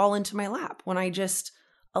things fall into my lap when I just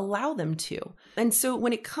allow them to. And so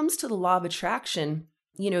when it comes to the law of attraction,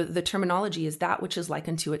 the terminology is that which is like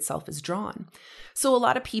unto itself is drawn. So a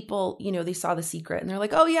lot of people, they saw The Secret and they're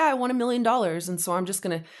like, oh yeah, I want $1 million. And so I'm just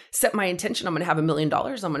going to set my intention. I'm going to have $1 million.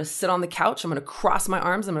 I'm going to sit on the couch. I'm going to cross my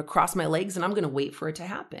arms. I'm going to cross my legs, and I'm going to wait for it to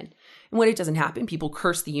happen. And when it doesn't happen, people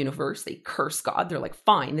curse the universe. They curse God. They're like,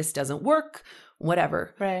 fine, this doesn't work.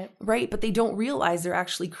 Whatever. Right. But they don't realize they're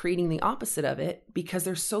actually creating the opposite of it because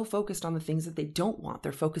they're so focused on the things that they don't want.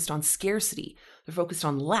 They're focused on scarcity. They're focused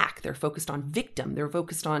on lack. They're focused on victim. They're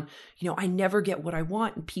focused on, I never get what I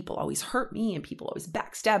want, and people always hurt me, and people always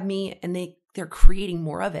backstab me, and they're creating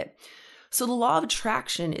more of it. So the law of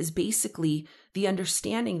attraction is basically the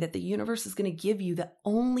understanding that the universe is going to give you the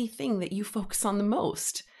only thing that you focus on the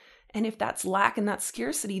most. And if that's lack and that's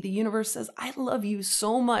scarcity, the universe says, I love you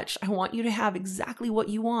so much. I want you to have exactly what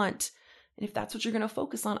you want. And if that's what you're going to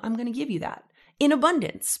focus on, I'm going to give you that in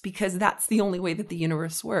abundance, because that's the only way that the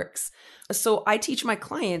universe works. So I teach my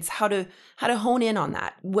clients how to hone in on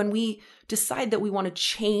that. When we decide that we want to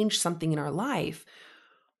change something in our life,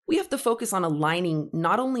 we have to focus on aligning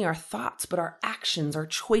not only our thoughts, but our actions, our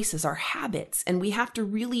choices, our habits. And we have to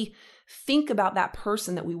really think about that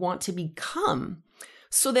person that we want to become.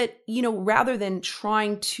 So that, rather than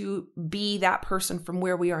trying to be that person from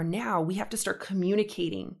where we are now, we have to start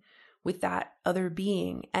communicating with that other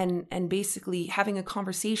being and basically having a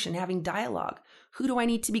conversation, having dialogue. Who do I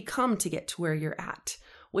need to become to get to where you're at?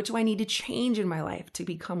 What do I need to change in my life to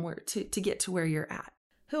become to get to where you're at?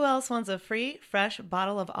 Who else wants a free, fresh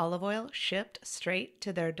bottle of olive oil shipped straight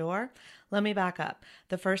to their door? Let me back up.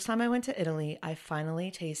 The first time I went to Italy, I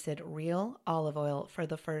finally tasted real olive oil for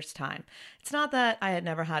the first time. It's not that I had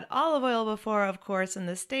never had olive oil before, of course, in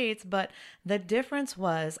the States, but the difference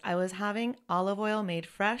was I was having olive oil made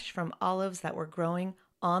fresh from olives that were growing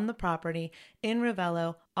on the property in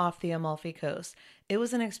Ravello off the Amalfi Coast. It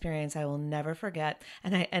was an experience I will never forget,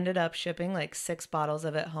 and I ended up shipping like 6 bottles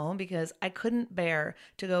of it home because I couldn't bear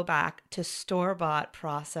to go back to store-bought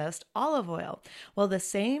processed olive oil. Well, the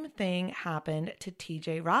same thing happened to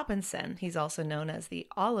TJ Robinson. He's also known as the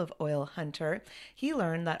olive oil hunter. He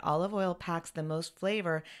learned that olive oil packs the most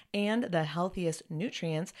flavor and the healthiest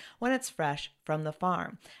nutrients when it's fresh from the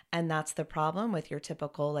farm. And that's the problem with your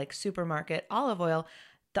typical like supermarket olive oil.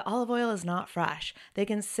 The olive oil is not fresh. They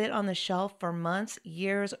can sit on the shelf for months,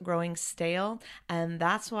 years, growing stale. And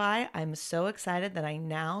that's why I'm so excited that I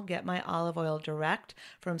now get my olive oil direct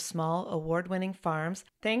from small award-winning farms.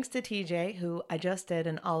 Thanks to TJ, who I just did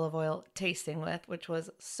an olive oil tasting with, which was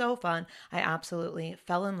so fun. I absolutely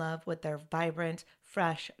fell in love with their vibrant,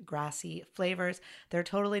 fresh, grassy flavors. They're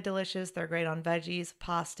totally delicious. They're great on veggies,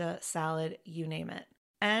 pasta, salad, you name it.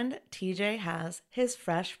 And TJ has his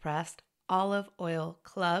fresh pressed olive oil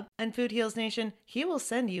club, and Food Heals Nation, he will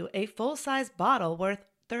send you a full-size bottle worth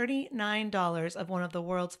 $39 of one of the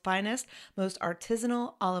world's finest, most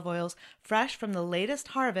artisanal olive oils, fresh from the latest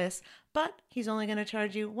harvest, but he's only going to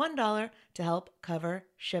charge you $1 to help cover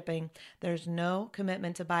shipping. There's no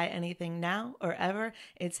commitment to buy anything now or ever.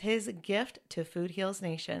 It's his gift to Food Heals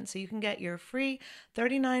Nation. So you can get your free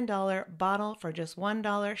 $39 bottle for just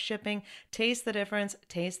 $1 shipping. Taste the difference,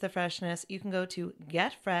 taste the freshness. You can go to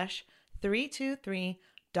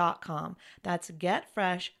getfresh323.com. That's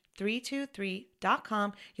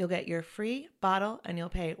getfresh323.com. You'll get your free bottle and you'll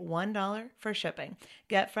pay $1 for shipping.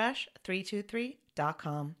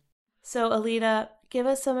 Getfresh323.com. So, Alita, give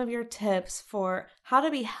us some of your tips for how to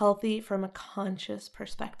be healthy from a conscious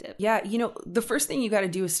perspective. Yeah, the first thing you got to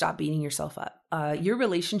do is stop beating yourself up. Your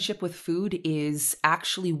relationship with food is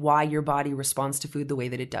actually why your body responds to food the way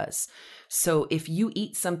that it does. So if you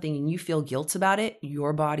eat something and you feel guilt about it,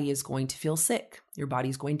 your body is going to feel sick. Your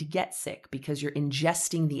body's going to get sick because you're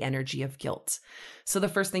ingesting the energy of guilt. So the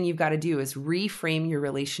first thing you've got to do is reframe your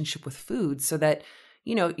relationship with food so that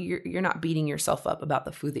you're not beating yourself up about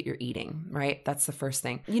the food that you're eating, right? That's the first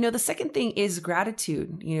thing. The second thing is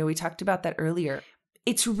gratitude. We talked about that earlier.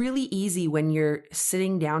 It's really easy when you're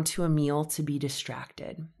sitting down to a meal to be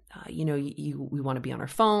distracted. We want to be on our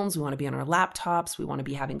phones, we want to be on our laptops, we want to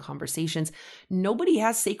be having conversations. Nobody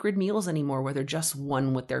has sacred meals anymore where they're just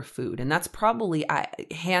one with their food. And that's probably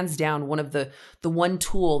hands down one of the one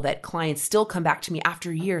tool that clients still come back to me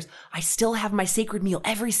after years. I still have my sacred meal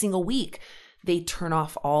every single week. They turn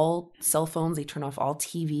off all cell phones. They turn off all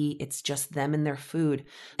TV. It's just them and their food.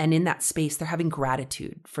 And in that space, they're having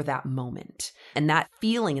gratitude for that moment. And that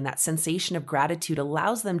feeling and that sensation of gratitude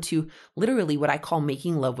allows them to literally what I call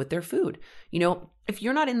making love with their food. If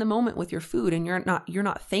you're not in the moment with your food and you're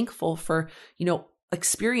not thankful for,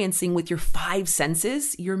 experiencing with your 5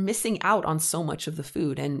 senses, you're missing out on so much of the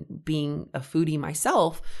food. And being a foodie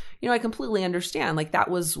myself, I completely understand. Like that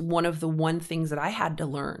was one of the things that I had to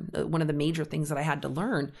learn, one of the major things that I had to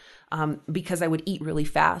learn, because I would eat really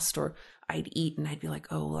fast, or I'd eat and I'd be like,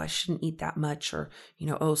 oh, well, I shouldn't eat that much, or,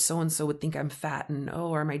 oh, so-and-so would think I'm fat, and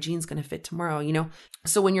oh, are my jeans going to fit tomorrow?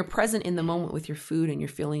 So when you're present in the moment with your food and you're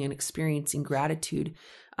feeling and experiencing gratitude,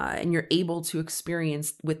 and you're able to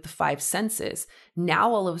experience with the 5 senses,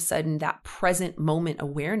 now all of a sudden that present moment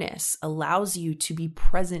awareness allows you to be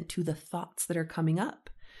present to the thoughts that are coming up,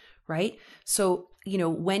 right? So,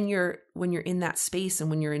 when you're in that space and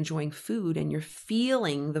when you're enjoying food and you're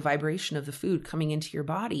feeling the vibration of the food coming into your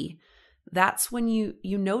body, that's when you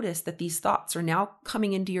notice that these thoughts are now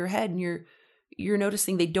coming into your head, and you're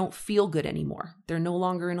noticing they don't feel good anymore. They're no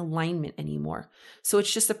longer in alignment anymore. So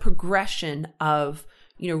it's just a progression of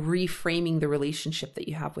reframing the relationship that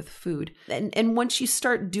you have with food. And once you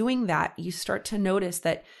start doing that, you start to notice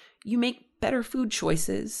that you make better food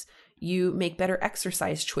choices. You make better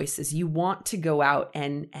exercise choices. You want to go out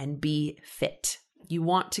and be fit. You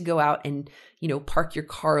want to go out and, park your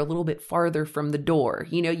car a little bit farther from the door.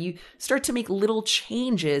 You start to make little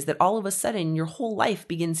changes that all of a sudden your whole life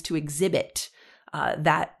begins to exhibit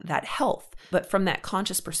that health. But from that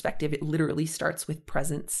conscious perspective, it literally starts with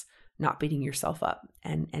presence, not beating yourself up,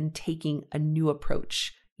 and taking a new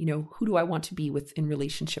approach. Who do I want to be in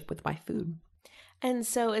relationship with my food? And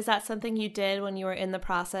so is that something you did when you were in the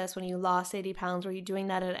process, when you lost 80 pounds? Were you doing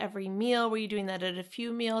that at every meal? Were you doing that at a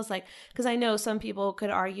few meals? Because I know some people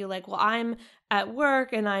could argue well, I'm at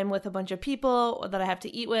work and I'm with a bunch of people that I have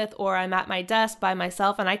to eat with, or I'm at my desk by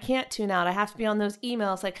myself and I can't tune out. I have to be on those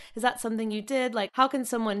emails. Is that something you did? How can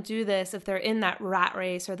someone do this if they're in that rat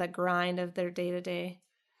race or that grind of their day-to-day?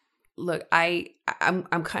 Look, I'm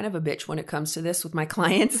kind of a bitch when it comes to this with my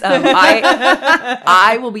clients.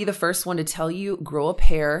 I will be the first one to tell you, grow a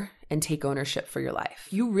pair and take ownership for your life.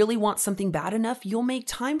 If you really want something bad enough, you'll make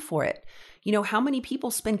time for it. You know, how many people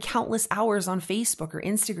spend countless hours on Facebook or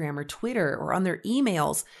Instagram or Twitter or on their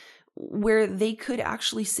emails where they could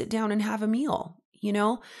actually sit down and have a meal, you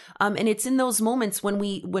know? And it's in those moments when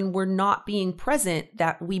we're not being present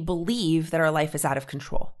that we believe that our life is out of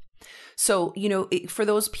control. So, you know, for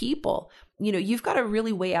those people, you know, you've got to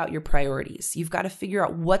really weigh out your priorities. You've got to figure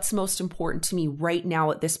out what's most important to me right now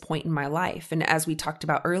at this point in my life. And as we talked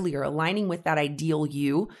about earlier, aligning with that ideal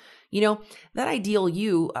you, you know, that ideal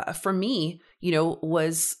you for me, you know,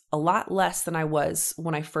 was a lot less than I was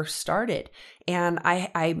when I first started. And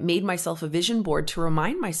I made myself a vision board to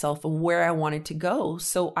remind myself of where I wanted to go.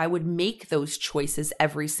 So I would make those choices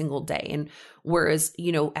every single day. And whereas,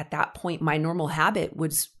 you know, at that point, my normal habit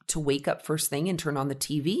was to wake up first thing and turn on the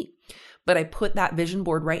TV. But I put that vision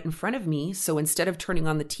board right in front of me. So instead of turning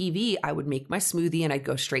on the TV, I would make my smoothie and I'd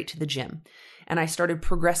go straight to the gym. And I started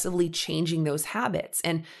progressively changing those habits.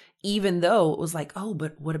 And even though it was like, oh,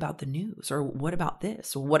 but what about the news? Or what about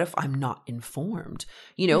this? Or what if I'm not informed?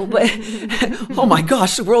 You know, but oh my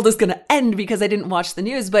gosh, the world is going to end because I didn't watch the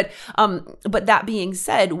news. But that being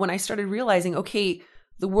said, when I started realizing, okay,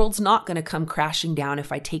 the world's not going to come crashing down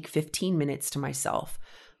if I take 15 minutes to myself.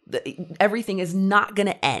 Everything is not going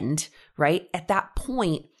to end, right? At that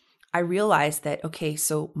point, I realized that, okay,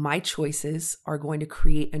 so my choices are going to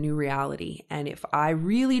create a new reality. And if I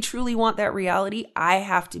really, truly want that reality, I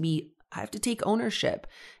have to take ownership.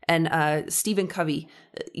 And Stephen Covey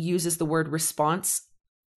uses the word response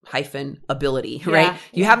 -ability, right?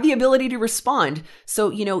 You have the ability to respond. So,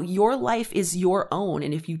 you know, your life is your own.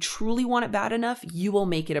 And if you truly want it bad enough, you will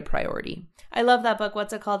make it a priority. I love that book.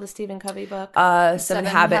 What's it called? The Stephen Covey book? Seven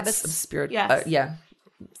Habits of Spirit. Yes. Yeah.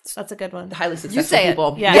 That's a good one. Highly successful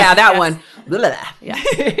people. Yes. Yeah, that one. Yeah.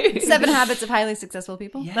 7 Habits of Highly Successful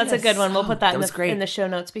People. Yes. That's a good one. We'll put that in the show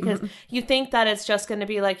notes because you think that it's just going to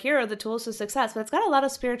be like, here are the tools to success, but it's got a lot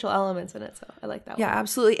of spiritual elements in it. So I like that one. Yeah,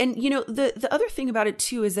 absolutely. And, you know, the other thing about it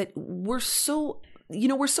too is that we're so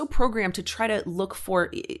programmed to try to look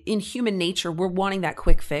for, in human nature, we're wanting that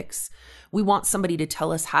quick fix. We want somebody to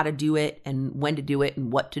tell us how to do it and when to do it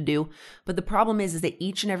and what to do. But the problem is that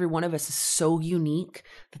each and every one of us is so unique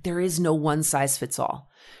that there is no one size fits all.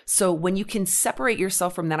 So when you can separate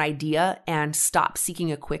yourself from that idea and stop seeking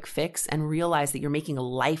a quick fix and realize that you're making a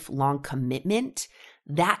lifelong commitment,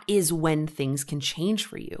 that is when things can change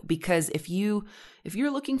for you. Because if you're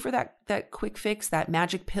looking for that quick fix, that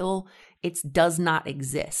magic pill, it does not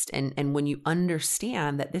exist. And when you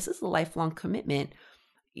understand that this is a lifelong commitment,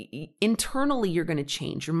 internally you're going to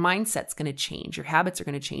change. Your mindset's going to change. Your habits are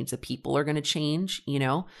going to change. The people are going to change, you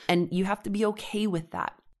know, and you have to be okay with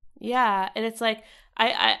that. Yeah. And it's like,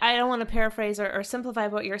 I don't want to paraphrase or simplify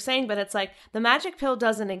what you're saying, but it's like the magic pill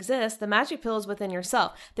doesn't exist. The magic pill is within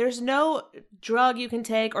yourself. There's no drug you can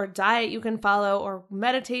take or diet you can follow or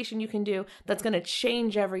meditation you can do that's going to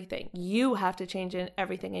change everything. You have to change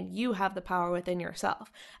everything, and you have the power within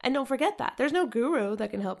yourself. And don't forget that. There's no guru that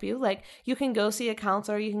can help you. Like, you can go see a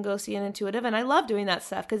counselor, you can go see an intuitive, and I love doing that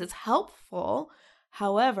stuff because it's helpful.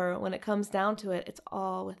 However, when it comes down to it, it's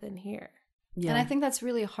all within here. Yeah. And I think that's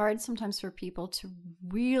really hard sometimes for people to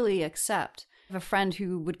really accept. I have a friend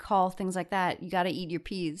who would call things like that, you got to eat your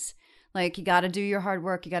peas. Like, you got to do your hard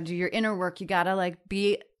work. You got to do your inner work. You got to like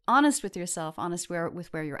be honest with yourself, honest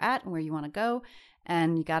with where you're at and where you want to go.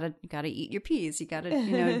 And you got to eat your peas. You got to,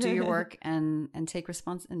 you know, do your work and take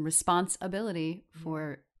responsibility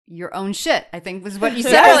for your own shit, I think was what you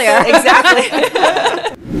said earlier. Exactly.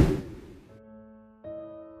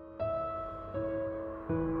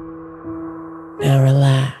 Now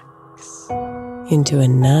relax into a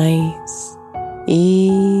nice,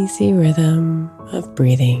 easy rhythm of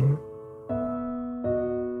breathing.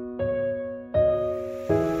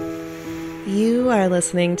 You are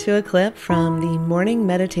listening to a clip from the Morning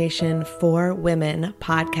Meditation for Women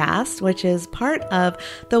podcast, which is part of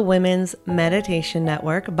the Women's Meditation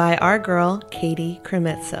Network by our girl, Katie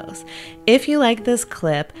Krimitsos. If you like this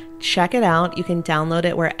clip, check it out. You can download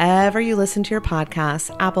it wherever you listen to your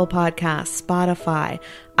podcasts, Apple Podcasts, Spotify,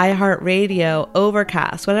 iHeartRadio,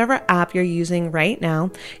 Overcast, whatever app you're using right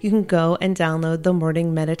now. You can go and download the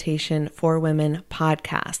Morning Meditation for Women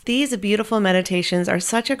podcast. These beautiful meditations are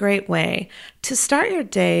such a great way to start your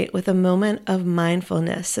day with a moment of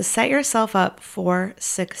mindfulness, to set yourself up for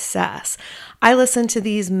success. I listen to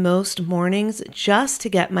these most mornings just to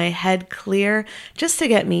get my head clear, just to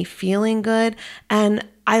get me feeling good. And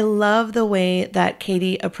I love the way that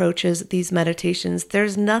Katie approaches these meditations.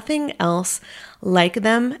 There's nothing else like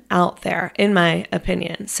them out there, in my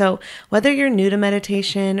opinion. So whether you're new to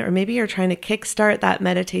meditation, or maybe you're trying to kickstart that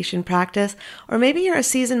meditation practice, or maybe you're a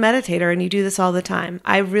seasoned meditator and you do this all the time,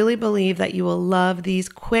 I really believe that you will love these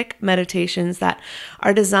quick meditations that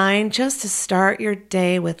are designed just to start your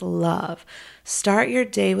day with love. Start your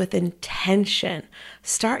day with intention.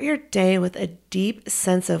 Start your day with a deep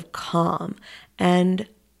sense of calm and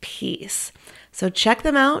peace. So check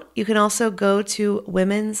them out. You can also go to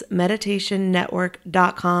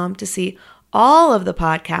womensmeditationnetwork.com to see all of the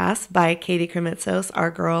podcasts by Katie Krimitsos,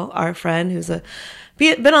 our girl, our friend, who's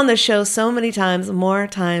been on this show so many times, more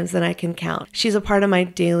times than I can count. She's a part of my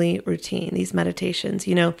daily routine, these meditations.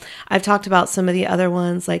 You know, I've talked about some of the other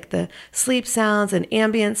ones like the sleep sounds and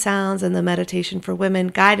ambient sounds and the meditation for women,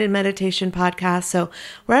 guided meditation podcast. So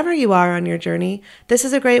wherever you are on your journey, this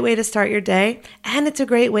is a great way to start your day. And it's a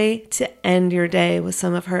great way to end your day with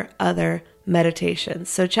some of her other meditations.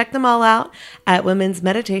 So check them all out at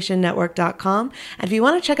womensmeditationnetwork.com. And if you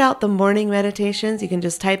want to check out the morning meditations, you can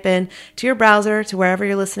just type in to your browser, to wherever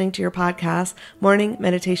you're listening to your podcast, Morning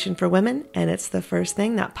Meditation for Women, and it's the first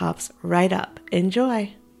thing that pops right up.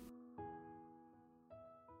 Enjoy.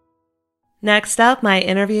 Next up, my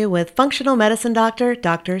interview with functional medicine doctor,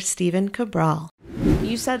 Dr. Stephen Cabral.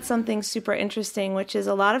 You said something super interesting, which is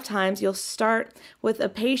a lot of times you'll start with a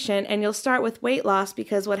patient and you'll start with weight loss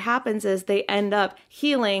because what happens is they end up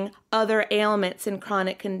healing other ailments and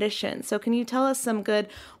chronic conditions. So can you tell us some good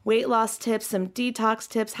weight loss tips, some detox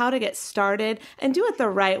tips, how to get started and do it the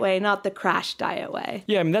right way, not the crash diet way?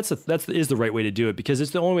 Yeah, I mean, that is the right way to do it because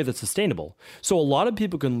it's the only way that's sustainable. So a lot of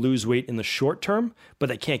people can lose weight in the short term, but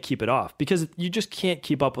they can't keep it off because you just can't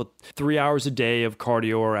keep up with 3 hours a day of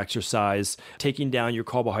cardio or exercise, taking down your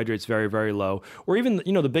carbohydrates very, very low. Or even,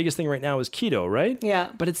 the biggest thing right now is keto, right?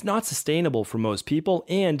 Yeah. But it's not sustainable for most people.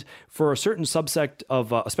 And for a certain subsect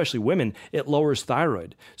of, especially women, it lowers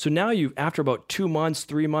thyroid. So now after about 2 months,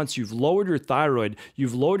 3 months, you've lowered your thyroid,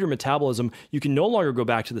 you've lowered your metabolism. You can no longer go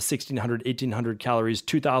back to the 1,600, 1,800 calories,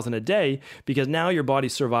 2,000 a day, because now your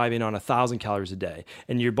body's surviving on 1,000 calories a day.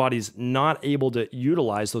 And your body's not able to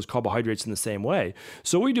utilize those carbohydrates in the same way.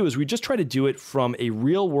 So what we do is we just try to do it from a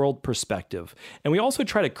real world perspective. And we also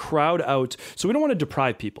try to crowd out, so we don't want to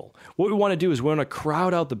deprive people. What we want to do is we want to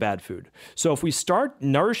crowd out the bad food. So if we start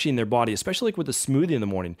nourishing their body, especially like with a smoothie in the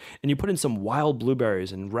morning, and you put in some wild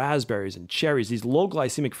blueberries and raspberries and cherries, these low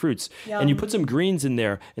glycemic fruits, and you put some greens in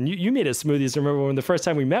there, and you made a smoothie, I remember when the first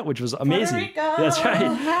time we met, which was amazing. That's right.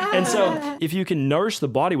 And so if you can nourish the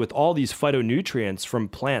body with all these phytonutrients from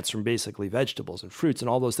plants, from basically vegetables and fruits and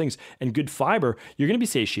all those things, and good fiber, you're going to be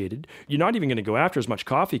satiated. You're not even going to go after as much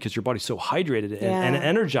coffee because your body's so hydrated and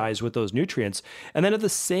energized with those nutrients. And then at the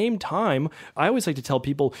same time, I always like to tell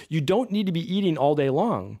people, you don't need to be eating all day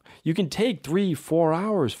long. You can take 3, 4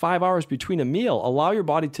 hours, 5 hours between a meal. Allow your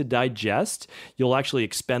body to digest. You'll actually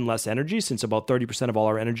expend less energy since about 30% of all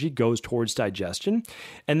our energy goes towards digestion.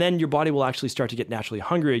 And then your body will actually start to get naturally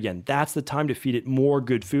hungry again. That's the time to feed it more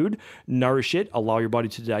good food, nourish it, allow your body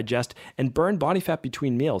to digest, and burn body fat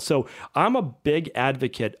between meals. So I'm a big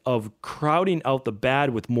advocate of crowding out the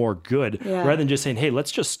bad with more good rather than just saying, hey,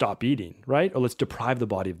 let's just stop eating, right? Or let's deprive the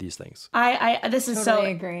body of these things. This is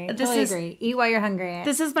totally agree. Agree. Eat while you're hungry.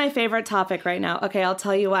 This is my favorite topic right now. Okay, I'll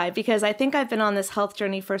tell you why. Because I think I've been on this health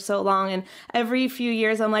journey for so long, and every few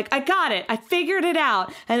years I'm like, I got it. I figured it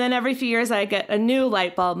out. And then every few years I get a new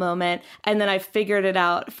light bulb moment, and then I figured it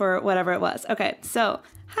out for whatever it was. Okay, so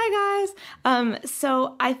hi guys.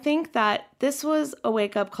 So I think that this was a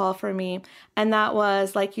wake-up call for me, and that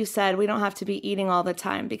was, like you said, we don't have to be eating all the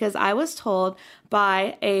time, because I was told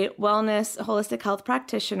by a wellness holistic health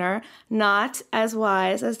practitioner, not as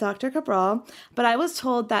wise as Dr. Cabral, but I was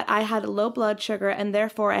told that I had low blood sugar and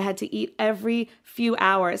therefore I had to eat every few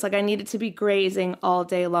hours, like I needed to be grazing all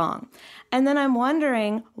day long. And then I'm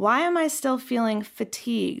wondering, why am I still feeling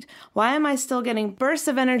fatigued? Why am I still getting bursts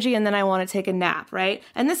of energy and then I want to take a nap, right?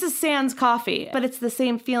 And this is sans coffee, but it's the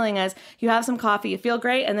same feeling as you have some coffee, you feel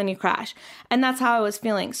great, and then you crash. And that's how I was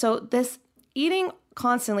feeling. So this eating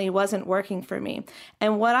constantly wasn't working for me.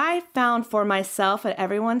 And what I found for myself, and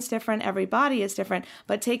everyone's different, every body is different,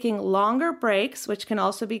 but taking longer breaks, which can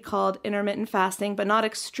also be called intermittent fasting, but not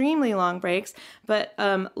extremely long breaks, but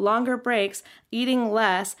longer breaks, eating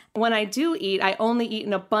less. When I do eat, I only eat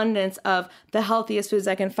an abundance of the healthiest foods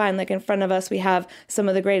I can find. Like in front of us, we have some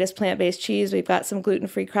of the greatest plant-based cheese. We've got some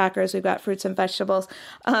gluten-free crackers. We've got fruits and vegetables.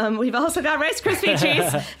 We've also got Rice Krispie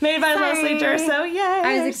treats made by Leslie Durso. Yay!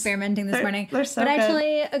 I was experimenting this morning. They're so but good.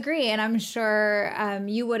 totally agree. And I'm sure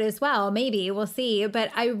you would as well. Maybe we'll see.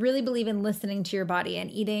 But I really believe in listening to your body and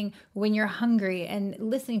eating when you're hungry and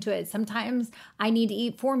listening to it. Sometimes I need to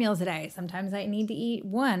eat 4 meals a day. Sometimes I need to eat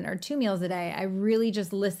 1 or 2 meals a day. I really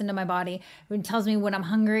just listen to my body. It tells me when I'm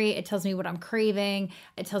hungry. It tells me what I'm craving.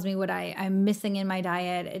 It tells me what I'm missing in my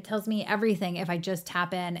diet. It tells me everything if I just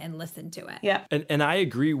tap in and listen to it. Yeah. And I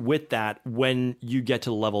agree with that when you get to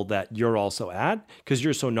the level that you're also at, because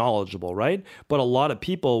you're so knowledgeable, right? But a lot of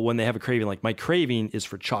people, when they have a craving, like my craving is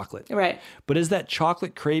for chocolate. Right. But is that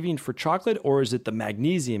chocolate craving for chocolate, or is it the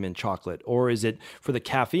magnesium in chocolate? Or is it for the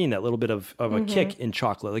caffeine, that little bit of a kick in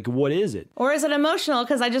chocolate? Like, what is it? Or is it emotional?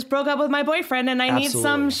 Because I just broke up with my boyfriend and I need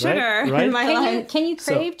some sugar right? in my life. Can you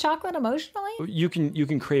crave chocolate emotionally? You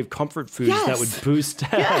can crave comfort foods that would boost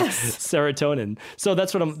serotonin. So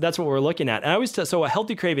that's what we're looking at. And I always so a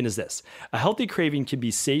healthy craving is this. A healthy craving can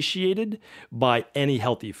be satiated by any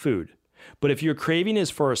healthy food. But if your craving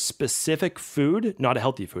is for a specific food, not a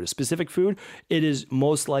healthy food, a specific food, it is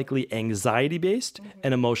most likely anxiety-based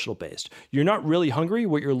and emotional-based. You're not really hungry.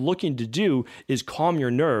 What you're looking to do is calm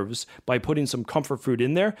your nerves by putting some comfort food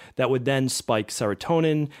in there that would then spike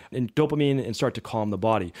serotonin and dopamine and start to calm the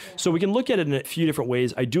body. So we can look at it in a few different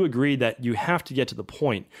ways. I do agree that you have to get to the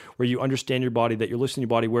point where you understand your body, that you're listening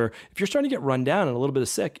to your body, where if you're starting to get run down and a little bit of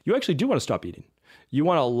sick, you actually do want to stop eating. You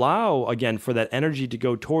want to allow, again, for that energy to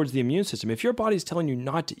go towards the immune system. If your body's telling you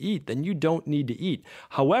not to eat, then you don't need to eat.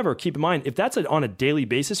 However, keep in mind, if that's on a daily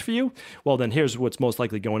basis for you, well, then here's what's most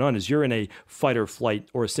likely going on is you're in a fight or flight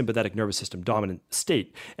or a sympathetic nervous system dominant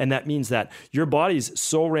state. And that means that your body's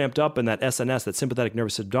so ramped up in that SNS, that sympathetic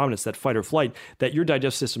nervous system dominance, that fight or flight, that your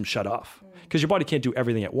digestive system shut off because your body can't do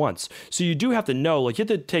everything at once. So you do have to know, like, you have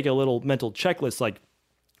to take a little mental checklist, like,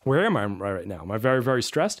 where am I right now? Am I very, very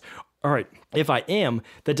stressed? All right, if I am,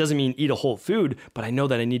 that doesn't mean eat a whole food, but I know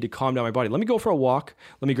that I need to calm down my body. Let me go for a walk.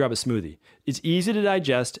 Let me grab a smoothie. It's easy to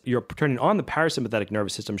digest. You're turning on the parasympathetic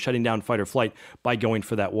nervous system, shutting down fight or flight by going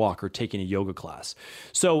for that walk or taking a yoga class.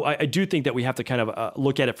 So I do think that we have to kind of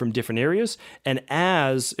look at it from different areas. And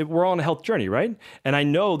we're all on a health journey, right? And I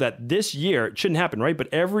know that this year, it shouldn't happen, right?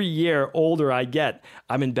 But every year older I get,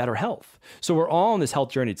 I'm in better health. So we're all on this health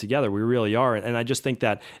journey together. We really are. And I just think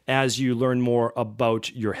that as you learn more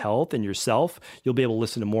about your health and yourself, you'll be able to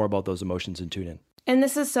listen to more about those emotions and tune in. And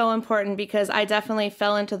this is so important because I definitely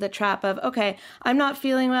fell into the trap of, okay, I'm not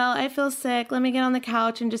feeling well, I feel sick, let me get on the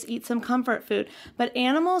couch and just eat some comfort food. But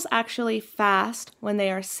animals actually fast when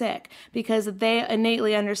they are sick because they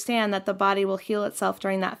innately understand that the body will heal itself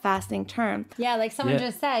during that fasting term. Yeah, like someone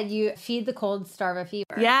just said, you feed the cold, starve a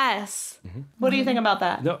fever. Yes. What do you think about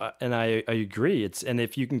that? No, and I agree. And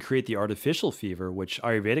if you can create the artificial fever, which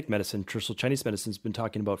Ayurvedic medicine, traditional Chinese medicine has been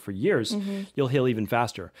talking about for years, you'll heal even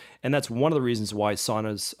faster. And that's one of the reasons why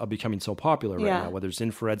saunas are becoming so popular right now, whether it's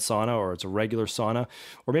infrared sauna or it's a regular sauna,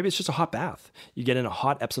 or maybe it's just a hot bath. You get in a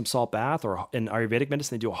hot Epsom salt bath, or in Ayurvedic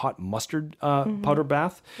medicine, they do a hot mustard powder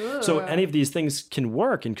bath. Ooh. So any of these things can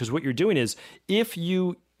work. And because what you're doing is, if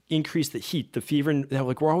you increase the heat, the fever, and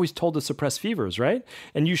like we're always told to suppress fevers, right?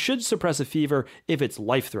 And you should suppress a fever if it's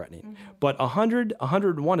life-threatening. But 100,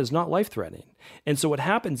 101 is not life-threatening. And so what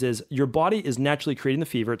happens is your body is naturally creating the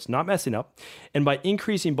fever. It's not messing up. And by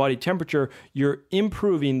increasing body temperature, you're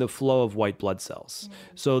improving the flow of white blood cells.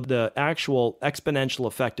 So the actual exponential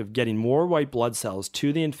effect of getting more white blood cells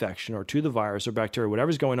to the infection or to the virus or bacteria,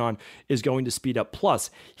 whatever's going on, is going to speed up.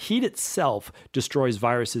 Plus, heat itself destroys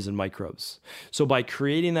viruses and microbes. So by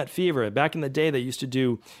creating that fever, back in the day, they used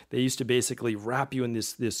to basically wrap you in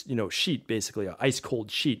this sheet, basically an ice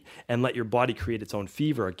cold sheet, and let your body create its own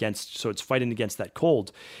fever so it's fighting against that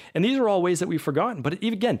cold. And these are all ways that we've forgotten. But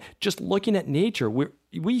again, just looking at nature,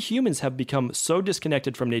 we humans have become so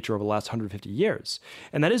disconnected from nature over the last 150 years.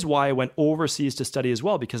 And that is why I went overseas to study as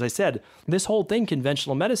well, because I said, this whole thing,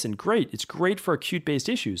 conventional medicine, great. It's great for acute-based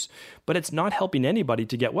issues, but it's not helping anybody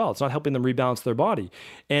to get well. It's not helping them rebalance their body.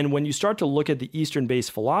 And when you start to look at the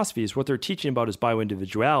Eastern-based philosophies, what they're teaching about is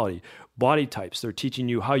bioindividuality, body types. They're teaching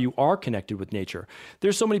you how you are connected with nature.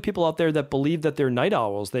 There's so many people out there that believe that they're night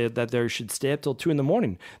owls, that they should stay up till 2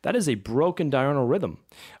 a.m. That is a broken diurnal rhythm.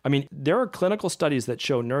 I mean, there are clinical studies that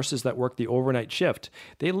show nurses that work the overnight shift,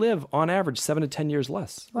 they live on average 7 to 10 years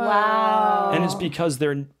less. Wow. And it's because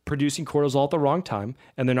they're producing cortisol at the wrong time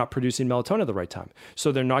and they're not producing melatonin at the right time.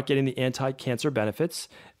 So they're not getting the anti-cancer benefits,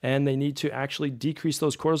 and they need to actually decrease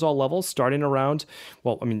those cortisol levels starting around,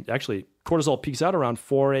 cortisol peaks out around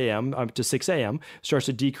 4 a.m. To 6 a.m., starts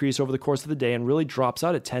to decrease over the course of the day and really drops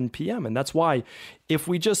out at 10 p.m. And that's why if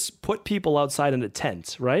we just put people outside in a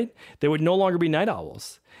tent, right, they would no longer be night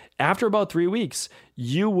owls. After about 3 weeks,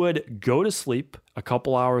 you would go to sleep a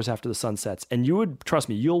couple hours after the sun sets, and you would, trust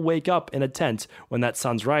me, you'll wake up in a tent when that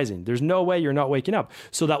sun's rising. There's no way you're not waking up.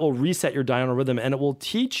 So that will reset your diurnal rhythm, and it will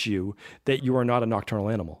teach you that you are not a nocturnal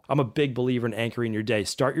animal. I'm a big believer in anchoring your day.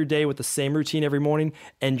 Start your day with the same routine every morning,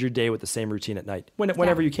 end your day with the same routine at night,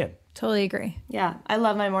 whenever you can. Totally agree. Yeah, I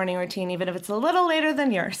love my morning routine, even if it's a little later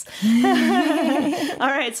than yours. All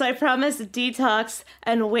right, so I promised detox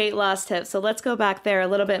and weight loss tips. So let's go back there a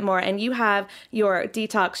little bit more. And you have your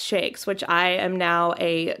detox shakes, which I am now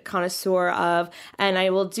a connoisseur of, and I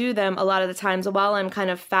will do them a lot of the times while I'm kind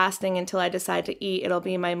of fasting until I decide to eat. It'll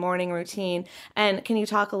be my morning routine. And can you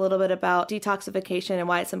talk a little bit about detoxification and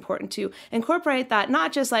why it's important to incorporate that?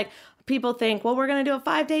 Not just like people think, well, we're going to do a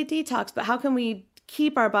 5-day detox, but how can we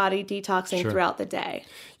keep our body detoxing throughout the day?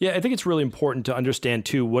 Yeah, I think it's really important to understand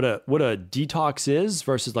too what a detox is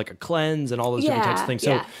versus like a cleanse and all those different types of things.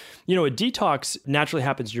 So, you know, a detox naturally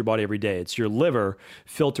happens in your body every day. It's your liver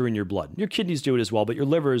filtering your blood. Your kidneys do it as well, but your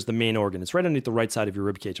liver is the main organ. It's right underneath the right side of your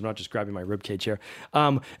rib cage. I'm not just grabbing my rib cage here.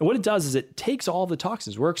 And what it does is it takes all the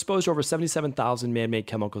toxins. We're exposed to over 77,000 man-made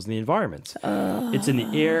chemicals in the environment. It's in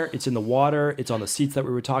the air, it's in the water, it's on the seats that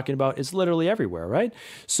we were talking about. It's literally everywhere, right?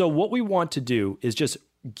 So what we want to do is just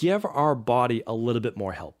give our body a little bit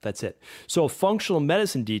more help. That's it. So a functional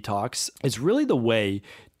medicine detox is really the way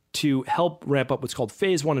to help ramp up what's called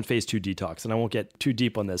phase 1 and phase 2 detox. And I won't get too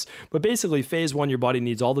deep on this, but basically phase 1, your body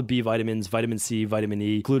needs all the B vitamins, vitamin C, vitamin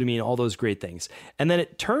E, glutamine, all those great things. And then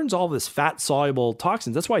it turns all this fat soluble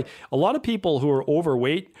toxins. That's why a lot of people who are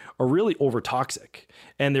overweight are really overtoxic,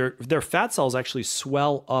 and their fat cells actually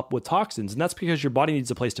swell up with toxins. And that's because your body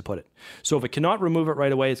needs a place to put it. So if it cannot remove it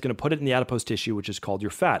right away, it's going to put it in the adipose tissue, which is called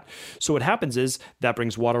your fat. So what happens is that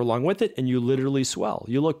brings water along with it, and you literally swell.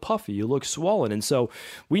 You look puffy, you look swollen. And so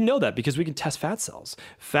we know that because we can test fat cells.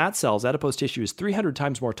 Fat cells, adipose tissue, is 300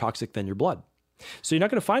 times more toxic than your blood. So you're not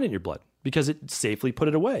going to find it in your blood because it safely put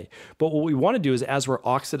it away. But what we want to do is, as we're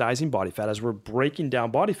oxidizing body fat, as we're breaking down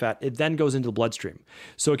body fat, it then goes into the bloodstream.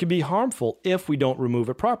 So it can be harmful if we don't remove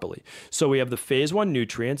it properly. So we have the phase 1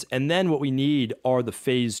 nutrients, and then what we need are the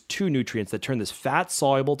phase 2 nutrients that turn this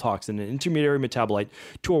fat-soluble toxin, an intermediary metabolite,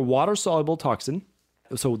 to a water-soluble toxin.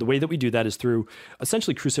 So the way that we do that is through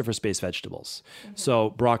essentially cruciferous-based vegetables. So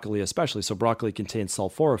broccoli especially. So broccoli contains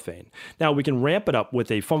sulforaphane. Now we can ramp it up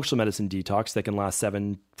with a functional medicine detox that can last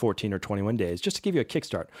 7, 14, or 21 days, just to give you a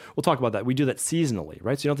kickstart. We'll talk about that. We do that seasonally,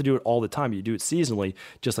 right? So you don't have to do it all the time. You do it seasonally,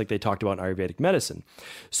 just like they talked about in Ayurvedic medicine.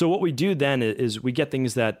 So what we do then is we get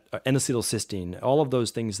things that N-acetylcysteine, all of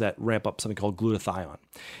those things that ramp up something called glutathione.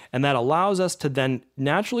 And that allows us to then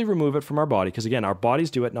naturally remove it from our body, because again, our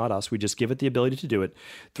bodies do it, not us. We just give it the ability to do it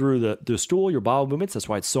through the stool, your bowel movements. That's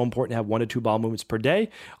why it's so important to have 1 to 2 bowel movements per day.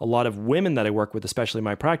 A lot of women that I work with, especially in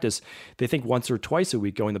my practice, they think once or twice a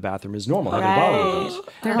week going to the bathroom is normal, having bowel movements.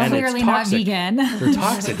 They're clearly not vegan. They're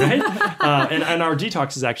toxic, right? And our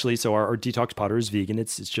detox is actually, so our detox powder is vegan.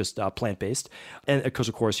 It's just plant-based. And because,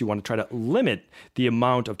 of course, you want to try to limit the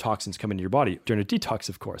amount of toxins coming into your body during a detox,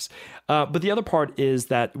 of course. But the other part is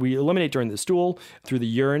that we eliminate during the stool, through the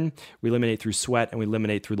urine, we eliminate through sweat, and we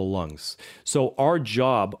eliminate through the lungs. So our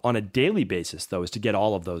job on a daily basis, though, is to get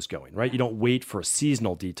all of those going, right? You don't wait for a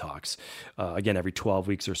seasonal detox. Again, every 12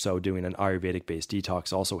 weeks or so, doing an Ayurvedic-based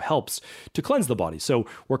detox also helps to cleanse the body. So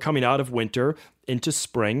we're coming out of winter into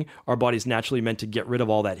spring. Our body's naturally meant to get rid of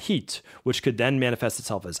all that heat, which could then manifest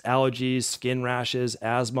itself as allergies, skin rashes,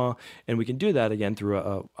 asthma. And we can do that again through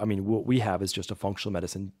what we have is just a functional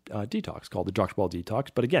medicine detox called the Dr. Ball Detox.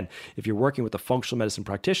 But again, if you're working with a functional medicine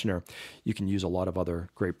practitioner, you can use a lot of other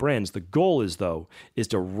great brands. The goal is to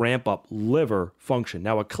ramp up liver function.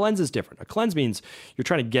 Now, a cleanse is different. A cleanse means you're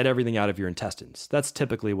trying to get everything out of your intestines. That's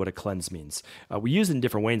typically what a cleanse means. We use it in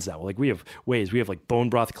different ways now. Like we have like bone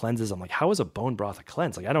broth cleanses. I'm like, how is a bone broth a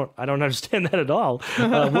cleanse? Like I don't understand that at all.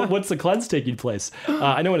 What's the cleanse taking place?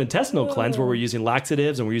 I know an intestinal cleanse where we're using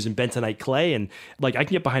laxatives and we're using bentonite clay, and like I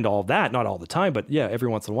can get behind all of that, not all the time, but yeah, every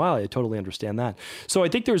once in a while I totally understand that. So I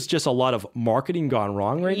think there's just a lot of marketing gone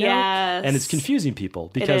wrong right now, and it's confusing people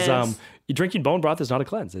because drinking bone broth is not a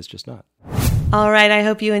cleanse. It's just not. All right, I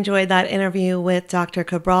hope you enjoyed that interview with Dr.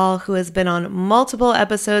 Cabral, who has been on multiple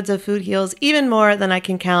episodes of Food Heals, even more than I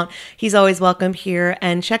can count. He's always welcome here.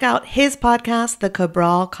 And check out his podcast, The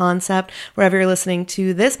Cabral Concept, wherever you're listening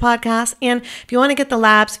to this podcast. And if you want to get the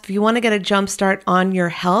labs, if you want to get a jump start on your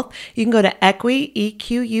health, you can go to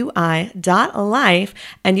equi.life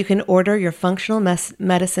and you can order your functional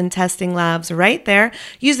medicine testing labs right there.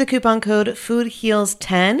 Use the coupon code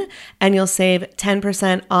FOODHEALS10 and you'll save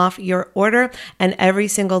 10% off your order. And every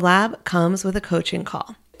single lab comes with a coaching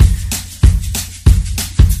call.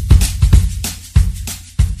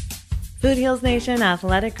 Food Heals Nation,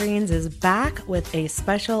 Athletic Greens is back with a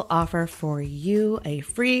special offer for you, a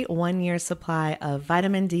free 1-year supply of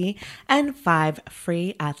vitamin D and 5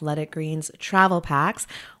 free Athletic Greens travel packs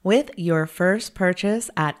with your first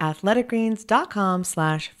purchase at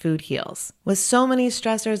athleticgreens.com/foodheals. With so many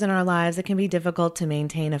stressors in our lives, it can be difficult to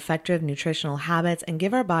maintain effective nutritional habits and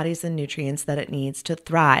give our bodies the nutrients that it needs to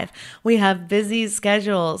thrive. We have busy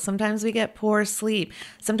schedules. Sometimes we get poor sleep.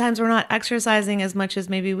 Sometimes we're not exercising as much as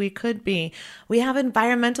maybe we could be. We have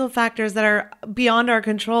environmental factors that are beyond our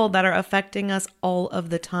control that are affecting us all of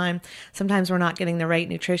the time. Sometimes we're not getting the right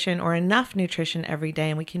nutrition or enough nutrition every day,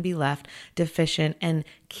 and we can be left deficient in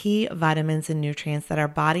key vitamins and nutrients that our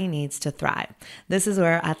body needs to thrive. This is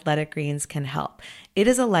where Athletic Greens can help. It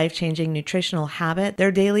is a life-changing nutritional habit.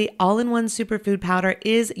 Their daily all-in-one superfood powder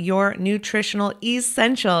is your nutritional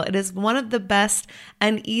essential. It is one of the best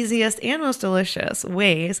and easiest and most delicious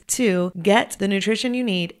ways to get the nutrition you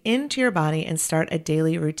need into your body and start a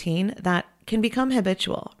daily routine that can become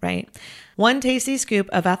habitual, right? One tasty scoop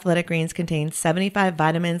of Athletic Greens contains 75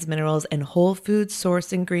 vitamins, minerals, and whole food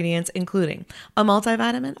sourced ingredients, including a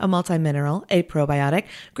multivitamin, a multimineral, a probiotic,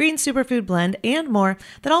 green superfood blend, and more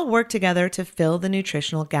that all work together to fill the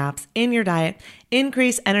nutritional gaps in your diet,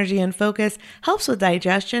 increase energy and focus, helps with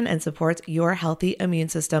digestion, and supports your healthy immune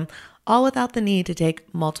system, all without the need to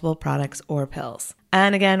take multiple products or pills.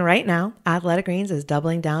 And again, right now, Athletic Greens is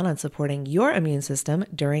doubling down on supporting your immune system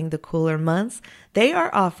during the cooler months. They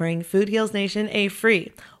are offering Food Heals Nation a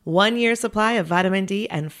free 1-year supply of vitamin D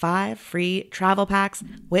and 5 free travel packs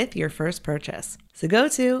with your first purchase. So go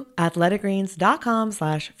to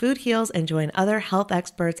athleticgreens.com/foodheals and join other health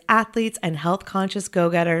experts, athletes, and health-conscious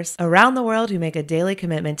go-getters around the world who make a daily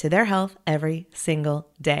commitment to their health every single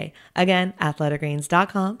day. Again,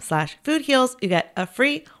 athleticgreens.com/foodheals. You get a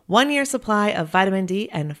free 1-year supply of vitamin D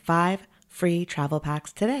and 5 free travel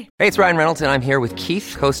packs today. Hey, it's Ryan Reynolds, and I'm here with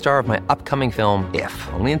Keith, co-star of my upcoming film, If,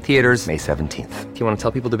 only in theaters May 17th. Do you want to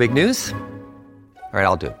tell people the big news? All right,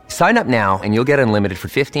 I'll do it. Sign up now and you'll get unlimited for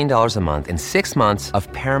 $15 a month and 6 months of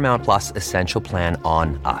Paramount Plus Essential Plan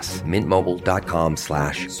on us.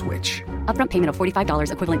 MintMobile.com/switch. Upfront payment of $45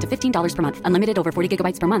 equivalent to $15 per month. Unlimited over 40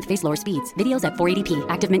 gigabytes per month. Face lower speeds. Videos at 480p.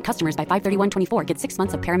 Active Mint customers by 531.24 get 6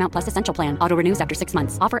 months of Paramount Plus Essential Plan. Auto renews after 6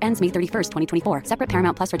 months. Offer ends May 31st, 2024. Separate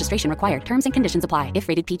Paramount Plus registration required. Terms and conditions apply if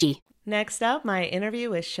rated PG. Next up, my interview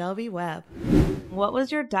with Shelby Webb. What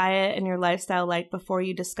was your diet and your lifestyle like before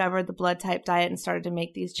you discovered the blood type diet and started to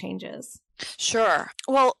make these changes? Sure.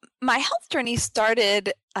 Well, my health journey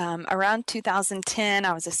started around 2010.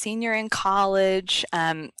 I was a senior in college.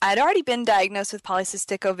 I'd already been diagnosed with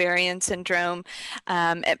polycystic ovarian syndrome,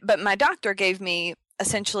 but my doctor gave me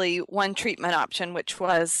essentially one treatment option, which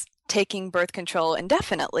was taking birth control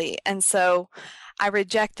indefinitely. And so I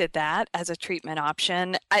rejected that as a treatment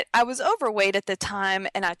option. I was overweight at the time,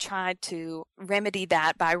 and I tried to remedy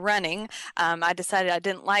that by running. I decided I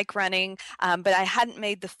didn't like running, but I hadn't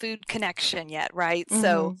made the food connection yet, right? Mm-hmm.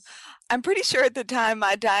 So I'm pretty sure at the time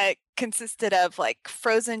my diet consisted of like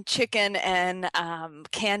frozen chicken and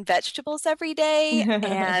canned vegetables every day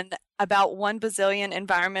and about 1 bazillion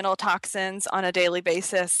environmental toxins on a daily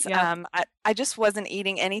basis. Yep. I just wasn't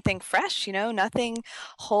eating anything fresh, nothing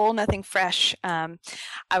whole, nothing fresh. I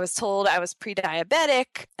was told I was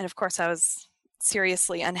pre-diabetic, and of course I was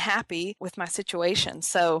seriously unhappy with my situation.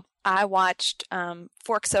 So I watched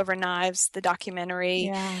Forks Over Knives, the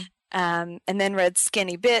documentary, and then read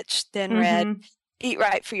Skinny Bitch, then read Eat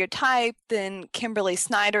Right for Your Type, then Kimberly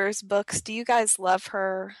Snyder's books. Do you guys love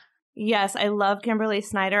her? Yes, I love Kimberly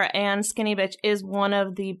Snyder, and Skinny Bitch is one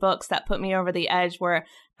of the books that put me over the edge, where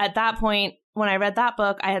at that point, when I read that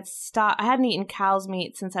book, I hadn't eaten cow's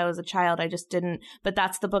meat since I was a child. I just didn't, but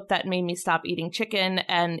that's the book that made me stop eating chicken.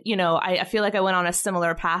 And, I feel like I went on a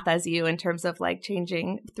similar path as you in terms of like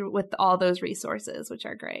changing through with all those resources, which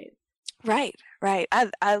are great. Right.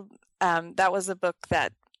 I that was a book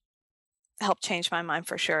that helped change my mind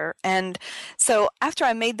for sure. And so after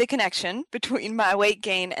I made the connection between my weight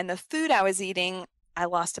gain and the food I was eating, I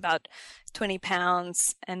lost about 20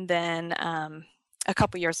 pounds. And then a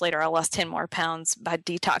couple years later, I lost 10 more pounds by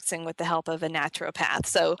detoxing with the help of a naturopath.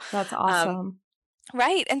 So that's awesome.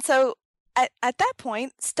 Right. And so at that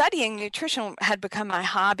point, studying nutrition had become my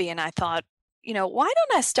hobby. And I thought, why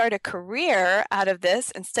don't I start a career out of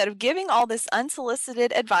this instead of giving all this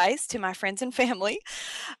unsolicited advice to my friends and family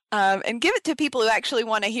and give it to people who actually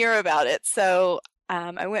want to hear about it? So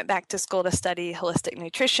I went back to school to study holistic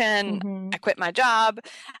nutrition. I quit my job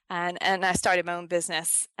and I started my own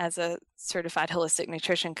business as a certified holistic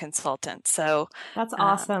nutrition consultant. So that's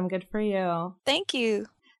awesome. Good for you. Thank you.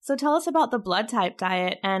 So tell us about the blood type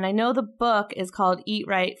diet. And I know the book is called Eat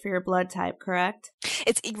Right for Your Blood Type, correct?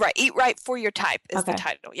 It's Eat Right for Your Type is the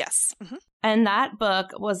title. Yes. Mm-hmm. And that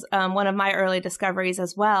book was one of my early discoveries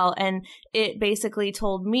as well. And it basically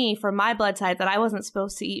told me for my blood type that I wasn't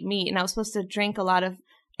supposed to eat meat and I was supposed to drink a lot of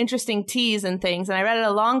interesting teas and things. And I read it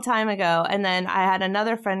a long time ago. And then I had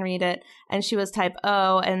another friend read it and she was type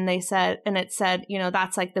O, and it said,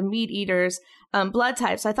 that's like the meat eaters blood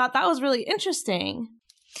type. So I thought that was really interesting.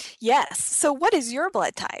 Yes. So what is your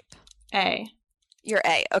blood type? A. You're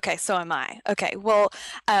A. Okay, so am I. Okay, well,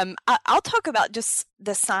 I'll talk about just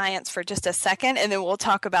the science for just a second, and then we'll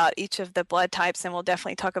talk about each of the blood types, and we'll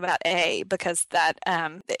definitely talk about A because that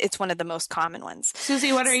it's one of the most common ones.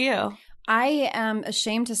 Susie, what are you? I am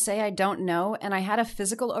ashamed to say I don't know, and I had a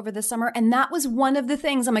physical over the summer, and that was one of the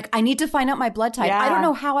things. I'm like, I need to find out my blood type. Yeah. I don't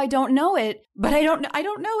know how I don't know it, but I don't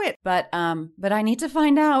know it. But I need to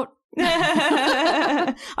find out. All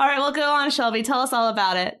right, well, go on, Shelby. Tell us all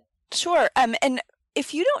about it. Sure. And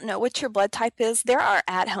if you don't know what your blood type is, there are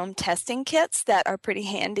at-home testing kits that are pretty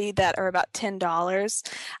handy that are about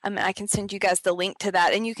 $10. I can send you guys the link to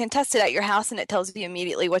that, and you can test it at your house, and it tells you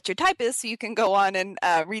immediately what your type is, so you can go on and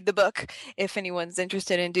read the book if anyone's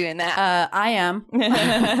interested in doing that. I am.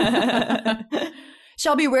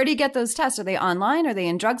 Shelby, where do you get those tests? Are they online? Are they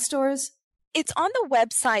in drugstores? It's on the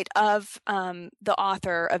website of the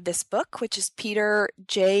author of this book, which is Peter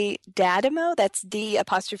J. D'Adamo. That's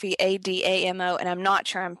D''Adamo. And I'm not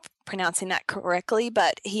sure I'm pronouncing that correctly,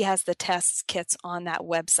 but he has the test kits on that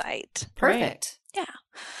website. Perfect. Yeah.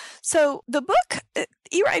 So the book,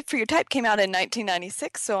 Eat Right for Your Type, came out in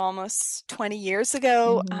 1996, so almost 20 years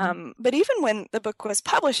ago. Mm-hmm. But even when the book was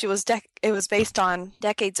published, it was based on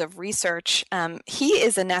decades of research. He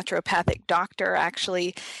is a naturopathic doctor,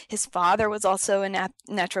 actually. His father was also a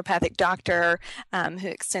naturopathic doctor who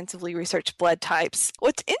extensively researched blood types.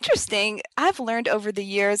 What's interesting, I've learned over the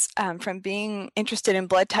years from being interested in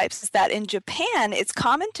blood types, is that in Japan, it's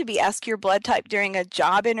common to be asked your blood type during a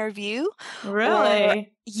job interview. Really?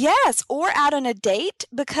 Yes, or out on a date,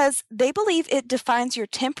 because they believe it defines your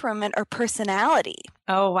temperament or personality.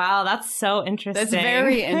 Oh, wow. That's so interesting. That's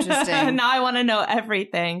very interesting. Now I want to know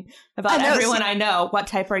everything about everyone I know. What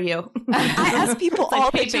type are you? I ask people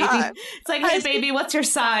all the time. It's like, hey, baby, what's your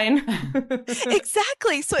sign?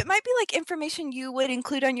 Exactly. So it might be like information you would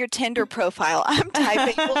include on your Tinder profile. I'm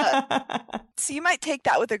type A. So you might take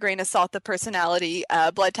that with a grain of salt, the personality,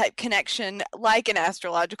 blood type connection, like an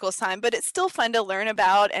astrological sign, but it's still fun to learn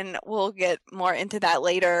about, and we'll get more into that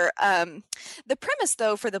later. The premise,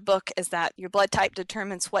 though, for the book is that your blood type determines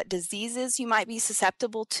what diseases you might be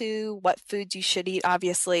susceptible to, what foods you should eat,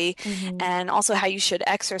 obviously, and also how you should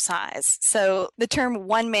exercise. So the term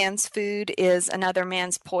one man's food is another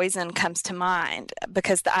man's poison comes to mind,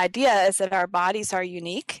 because the idea is that our bodies are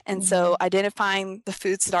unique. And so identifying the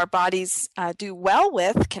foods that our bodies do well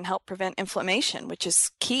with can help prevent inflammation, which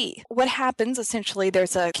is key. What happens, essentially,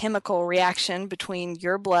 there's a chemical reaction between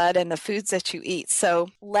your blood and the foods that you eat. So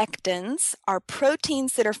lectins are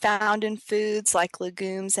proteins that are found in foods like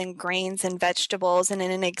legumes and grains and vegetables. And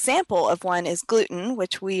an example of one is gluten,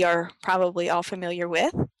 which we are probably all familiar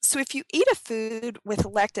with. So if you eat a food with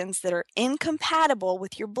lectins that are incompatible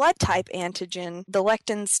with your blood type antigen, the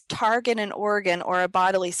lectins target an organ or a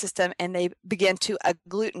bodily system, and they begin to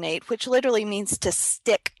agglutinate, which literally means to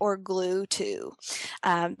stick or glue to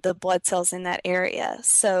the blood cells in that area.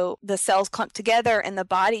 So the cells clump together, and the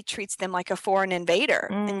body treats them like a foreign invader,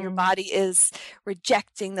 and your body is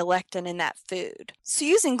rejecting the lectin in that food. So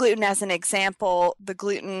using gluten as an example, the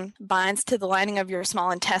gluten binds to the lining of your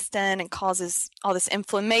small intestine and causes all this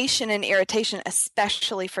inflammation and irritation,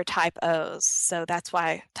 especially for type O's. So that's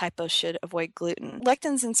why type O's should avoid gluten.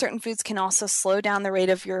 Lectins in certain foods can also slow down the rate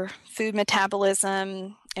of your food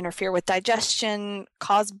metabolism, interfere with digestion,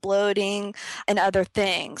 cause bloating, and other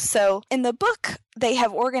things. So in the book, they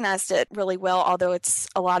have organized it really well, although it's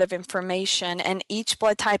a lot of information, and each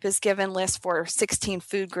blood type is given lists for 16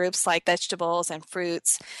 food groups like vegetables and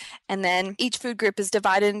fruits. And then each food group is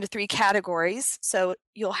divided into 3 categories. So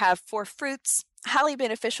you'll have 4 fruits, highly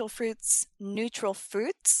beneficial fruits, neutral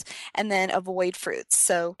fruits, and then avoid fruits.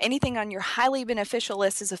 So anything on your highly beneficial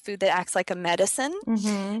list is a food that acts like a medicine.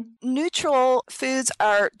 Neutral foods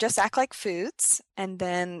are just act like foods, and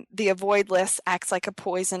then the avoid list acts like a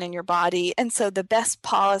poison in your body. And so the best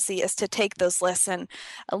policy is to take those lists and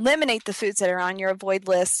eliminate the foods that are on your avoid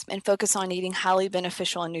list and focus on eating highly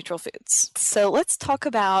beneficial and neutral foods. So let's talk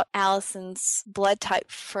about Allison's blood type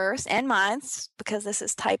first, and mine, because this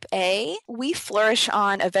is type A. We flourish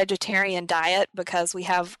on a vegetarian diet because we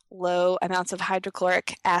have low amounts of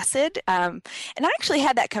hydrochloric acid. And I actually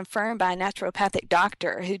had that confirmed by a naturopathic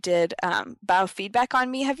doctor who did biofeedback on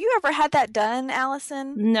me. Have you ever had that done,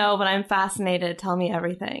 Allison? No, but I'm fascinated. Tell me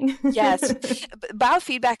everything. Yes.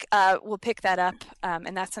 Biofeedback will pick that up.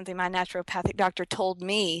 And that's something my naturopathic doctor told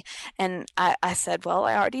me. And I said, well,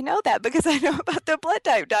 I already know that because I know about the blood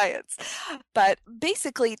type diets. But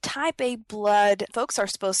basically, type A blood folks are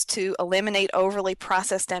supposed to eliminate overly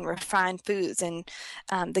processed and refined foods. And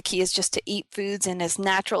the key is just to eat foods in as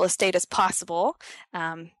natural a state as possible,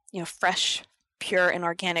 fresh, pure, and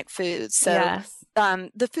organic foods. So yes.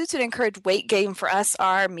 The foods that encourage weight gain for us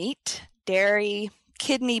are meat, dairy,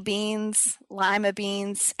 kidney beans, lima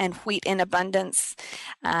beans, and wheat in abundance.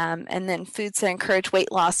 And then foods that encourage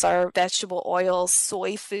weight loss are vegetable oils,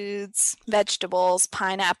 soy foods, vegetables,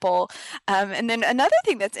 pineapple. And then another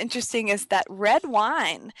thing that's interesting is that red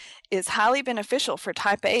wine is highly beneficial for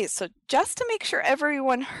type A. So just to make sure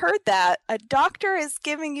everyone heard that, a doctor is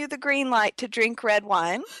giving you the green light to drink red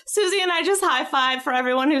wine. Susie and I just high-fived for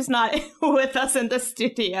everyone who's not with us in the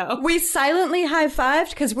studio. We silently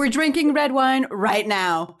high-fived because we're drinking red wine right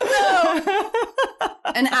now. No.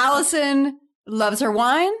 And Allison loves her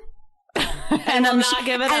wine. And I'm not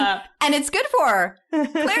give it up. And it's good for her.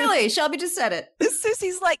 Clearly, Shelby just said it.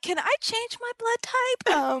 Susie's like, can I change my blood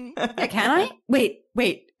type? Yeah, can I? Wait.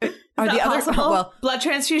 Are the other possible? Blood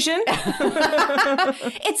transfusion?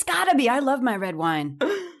 It's gotta be. I love my red wine.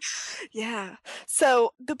 Yeah.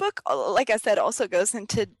 So the book, like I said, also goes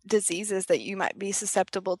into diseases that you might be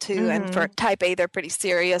susceptible to. Mm-hmm. And for type A, they're pretty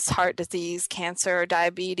serious: heart disease, cancer,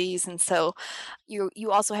 diabetes. And so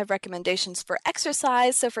you also have recommendations for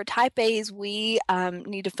exercise. So for type A's, we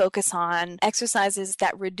need to focus on exercises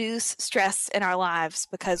that reduce stress in our lives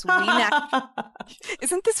because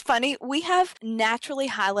isn't this funny? We have naturally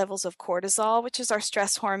high levels of cortisol, which is our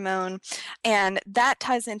stress hormone, and that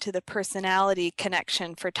ties into the personality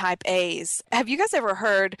connection for type A's. Have you guys ever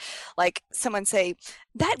heard like someone say,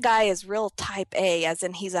 that guy is real type A, as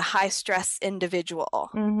in he's a high stress individual?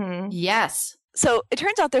 Mm-hmm. Yes. So it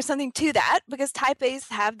turns out there's something to that because type A's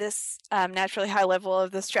have this naturally high level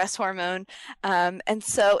of the stress hormone. And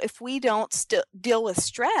so if we don't deal with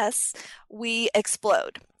stress, we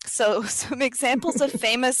explode. So some examples of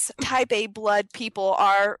famous type A blood people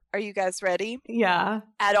are you guys ready? Yeah.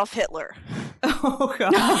 Adolf Hitler. Oh,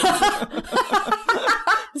 God.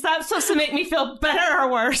 Is that supposed to make me feel better or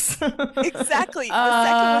worse? Exactly. The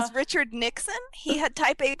second was Richard Nixon. He had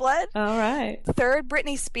type A blood. All right. Third,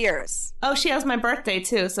 Britney Spears. Oh, she has my birthday,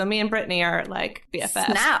 too. So me and Britney are like BFFs.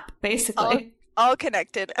 Snap. Basically. All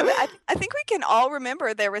connected. I mean, I think we can all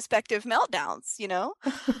remember their respective meltdowns, you know?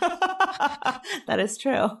 That is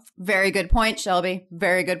true. Very good point, Shelby.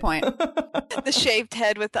 Very good point. The shaved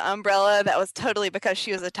head with the umbrella, that was totally because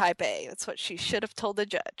she was a type A. That's what she should have told the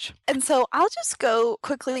judge. And so I'll just go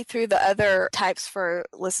quickly through the other types for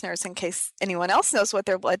listeners in case anyone else knows what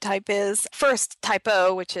their blood type is. First, type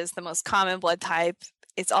O, which is the most common blood type.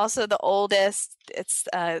 It's also the oldest. It's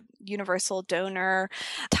a universal donor.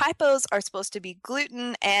 Type O's are supposed to be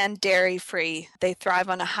gluten and dairy free. They thrive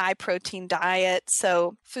on a high protein diet.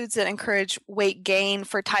 So foods that encourage weight gain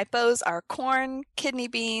for type O's are corn, kidney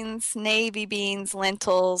beans, navy beans,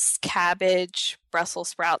 lentils, cabbage, Brussels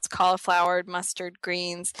sprouts, cauliflower, mustard,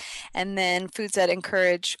 greens. And then foods that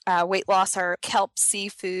encourage weight loss are kelp,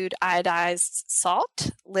 seafood, iodized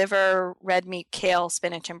salt, liver, red meat, kale,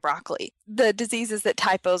 spinach, and broccoli. The diseases that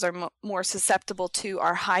type O's are more susceptible to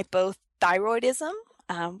are hypothyroidism,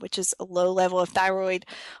 which is a low level of thyroid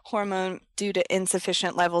hormone due to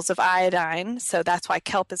insufficient levels of iodine. So that's why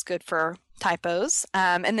kelp is good for type O's.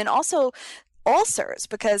 And then also ulcers,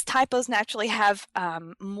 because type O's naturally have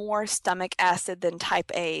more stomach acid than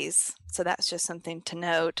type A's. So that's just something to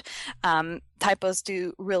note. Type O's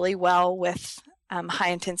do really well with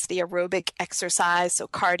high-intensity aerobic exercise, so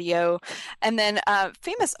cardio. And then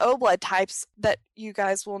famous O blood types that you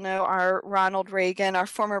guys will know are Ronald Reagan, our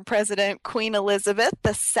former president, Queen Elizabeth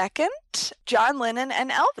II, John Lennon,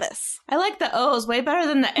 and Elvis. I like the O's way better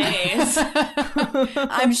than the A's.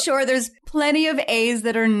 I'm sure there's plenty of A's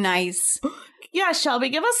that are nice. Yeah, Shelby,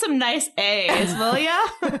 give us some nice A's, will ya?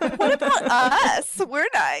 What about us? We're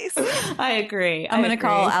nice. I agree. I'm going to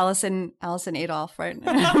call Allison Adolf right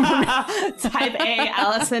now. Type A,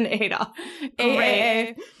 Allison Adolf.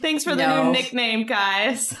 Great. Thanks for the new nickname,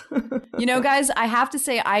 guys. You know, guys, I have to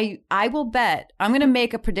say, I will bet, I'm going to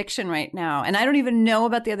make a prediction right now, and I don't even know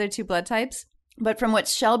about the other two blood types, but from what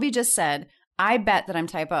Shelby just said, I bet that I'm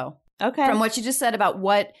type O. Okay. From what you just said about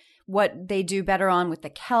what what they do better on with the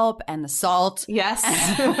kelp and the salt. Yes.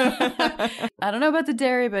 I don't know about the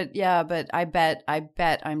dairy, but I bet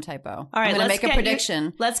I'm type O. All right, I'm going to make a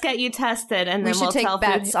prediction. Let's get you tested, and then we'll take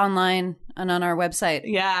bets online and on our website.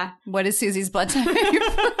 Yeah. What is Susie's blood type?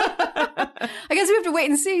 I guess we have to wait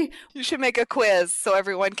and see. You should make a quiz so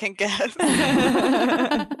everyone can guess.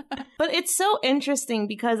 But it's so interesting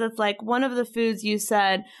because it's like one of the foods you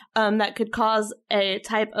said that could cause a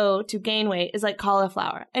type O to gain weight is like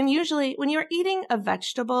cauliflower. And usually when you're eating a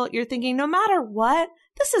vegetable, you're thinking, no matter what,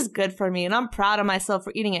 this is good for me and I'm proud of myself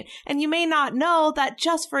for eating it. And you may not know that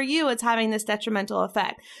just for you, it's having this detrimental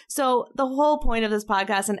effect. So the whole point of this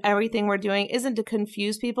podcast and everything we're doing isn't to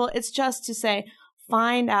confuse people. It's just to say,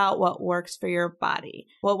 find out what works for your body,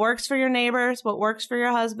 what works for your neighbors, what works for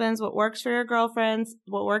your husbands, what works for your girlfriends,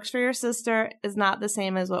 what works for your sister is not the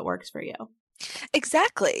same as what works for you.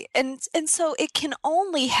 Exactly. And so it can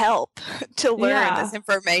only help to learn this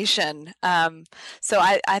information. So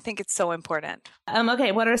I think it's so important.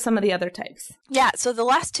 Okay, what are some of the other types? Yeah, so the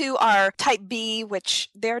last two are type B, which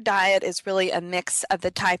their diet is really a mix of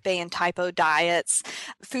the type A and type O diets.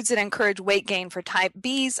 Foods that encourage weight gain for type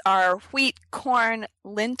Bs are wheat, corn,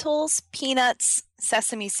 lentils, peanuts,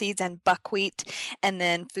 sesame seeds, and buckwheat. And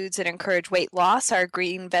then foods that encourage weight loss are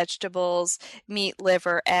green vegetables, meat,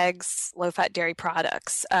 liver, eggs, low-fat dairy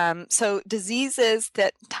products. So diseases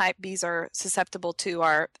that type Bs are susceptible to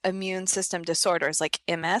are immune system disorders like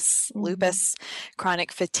MS, lupus,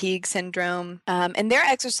 chronic fatigue syndrome. And their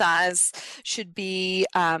exercise should be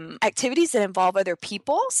activities that involve other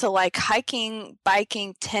people. So like hiking,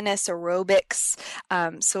 biking, tennis, aerobics.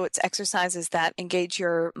 So it's exercises that engage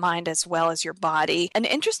your mind as well as your body. An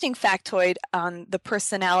interesting factoid on the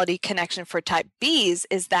personality connection for type Bs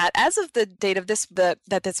is that as of the date of this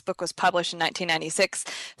book was published in 1996,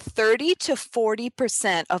 30 to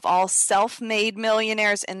 40% of all self-made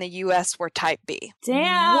millionaires in the U.S. were type B.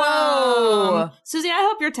 Damn. Whoa. Susie, I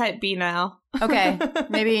hope you're type B now. Okay.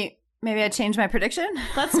 Maybe I changed my prediction.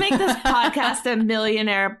 Let's make this podcast a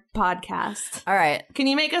millionaire podcast. All right. Can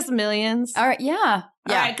you make us millions? All right. Yeah.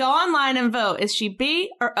 All right. Go online and vote. Is she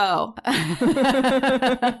B or O?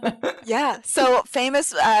 Yeah. So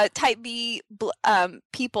famous type B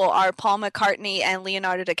people are Paul McCartney and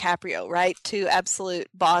Leonardo DiCaprio, right? Two absolute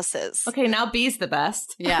bosses. Okay. Now B's the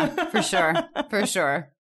best. Yeah, for sure. For sure.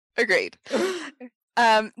 Agreed.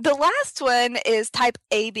 The last one is type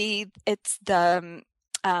AB. It's the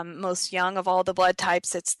most young of all the blood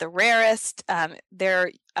types. It's the rarest.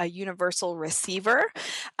 They're a universal receiver.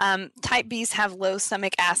 Type Bs have low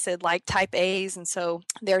stomach acid like type As, and so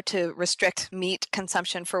they're to restrict meat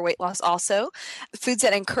consumption for weight loss also. Foods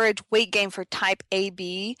that encourage weight gain for type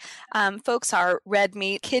AB folks are red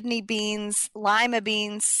meat, kidney beans, lima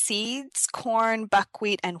beans, seeds, corn,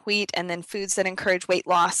 buckwheat, and wheat. And then foods that encourage weight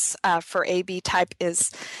loss for AB type is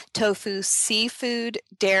tofu, seafood,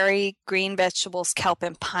 dairy, green vegetables, kelp,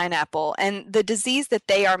 and pineapple. And the disease that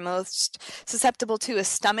they are most susceptible to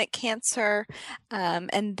is stomach cancer,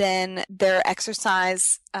 and then their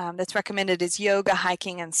exercise that's recommended is yoga,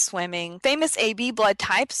 hiking, and swimming. Famous AB blood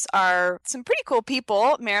types are some pretty cool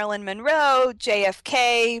people: Marilyn Monroe,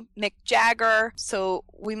 JFK, Mick Jagger. So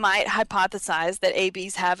we might hypothesize that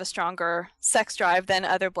ABs have a stronger sex drive than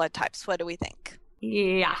other blood types. What do we think?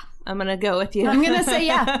 Yeah, I'm going to go with you. I'm going to say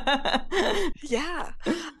yeah. Yeah.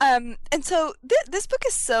 And so this book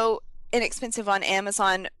is so inexpensive on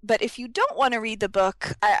Amazon, but if you don't want to read the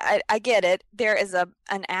book, I get it. There is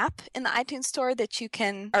an app in the iTunes store that you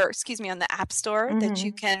can, or excuse me, on the App Store that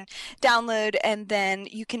you can download, and then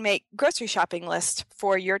you can make grocery shopping lists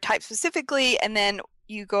for your type specifically, and then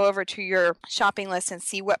you go over to your shopping list and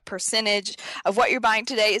see what percentage of what you're buying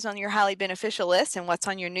today is on your highly beneficial list and what's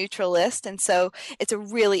on your neutral list. And so it's a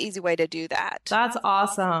really easy way to do that. That's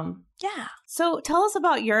awesome. Yeah. So tell us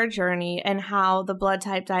about your journey and how the blood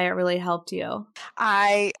type diet really helped you.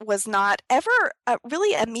 I was not ever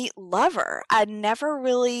really a meat lover. I never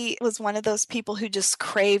really was one of those people who just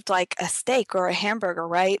craved like a steak or a hamburger,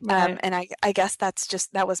 right? And I guess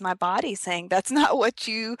that was my body saying that's not what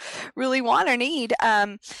you really want or need.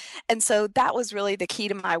 And so that was really the key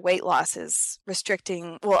to my weight loss, is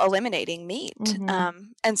eliminating meat.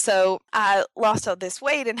 And so I lost all this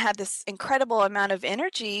weight and had this incredible amount of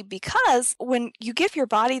energy, because when you give your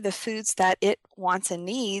body the foods that it wants and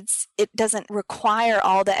needs, it doesn't require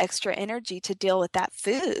all the extra energy to deal with that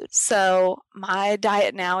food. So my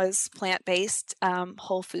diet now is plant-based,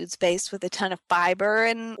 whole foods based, with a ton of fiber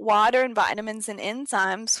and water and vitamins and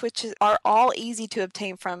enzymes, which are all easy to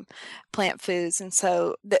obtain from plant foods. And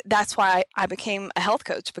so that's why I became a health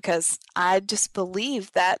coach, because I just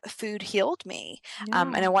believed that food healed me.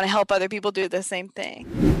 And I want to help other people do the same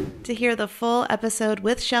thing. To hear the full episode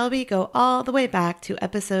with Shelby, go all the way back to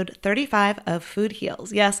episode 35 of Food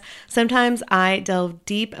Heals. Yes, sometimes I delve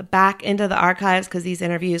deep back into the archives because these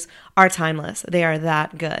interviews are timeless. They are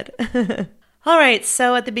that good. All right,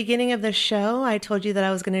 so at the beginning of the show, I told you that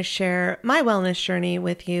I was going to share my wellness journey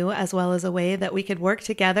with you, as well as a way that we could work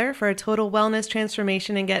together for a total wellness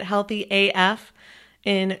transformation and get healthy AF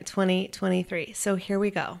in 2023. So here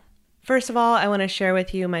we go. First of all, I want to share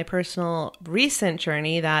with you my personal recent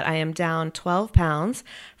journey that I am down 12 pounds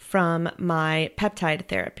from my peptide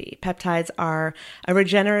therapy. Peptides are a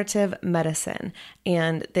regenerative medicine,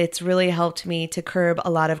 and it's really helped me to curb a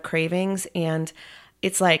lot of cravings. And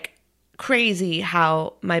it's like crazy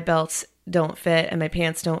how my belts don't fit and my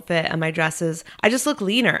pants don't fit and my dresses. I just look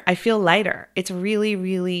leaner. I feel lighter. It's really,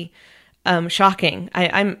 really shocking.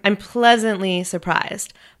 I'm pleasantly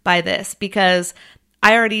surprised by this because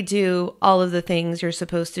I already do all of the things you're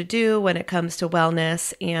supposed to do when it comes to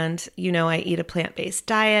wellness. And, I eat a plant-based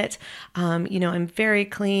diet. I'm very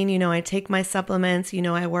clean. I take my supplements.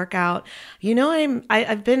 I work out.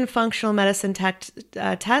 I've been functional medicine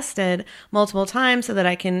tested multiple times so that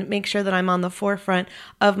I can make sure that I'm on the forefront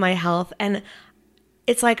of my health. And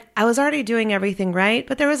it's like I was already doing everything right,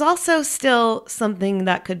 but there was also still something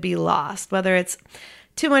that could be lost, whether it's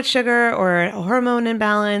too much sugar or a hormone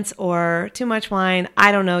imbalance or too much wine.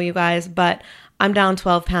 I don't know, you guys, but I'm down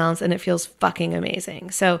 12 pounds and it feels fucking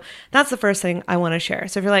amazing. So that's the first thing I want to share.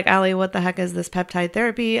 So if you're like, Allie, what the heck is this peptide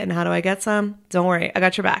therapy and how do I get some? Don't worry, I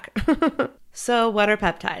got your back. So what are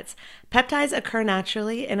peptides? Peptides occur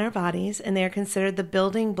naturally in our bodies, and they are considered the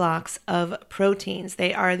building blocks of proteins.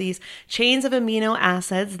 They are these chains of amino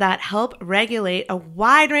acids that help regulate a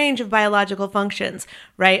wide range of biological functions,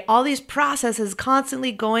 right? All these processes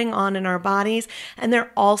constantly going on in our bodies, and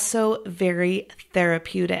they're also very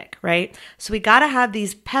therapeutic, right? So we got to have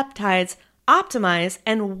these peptides optimized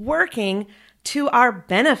and working to our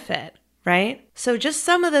benefit, right? So just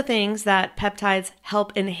some of the things that peptides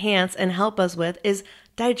help enhance and help us with is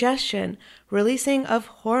digestion, releasing of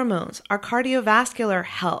hormones, our cardiovascular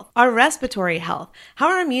health, our respiratory health, how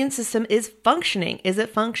our immune system is functioning. Is it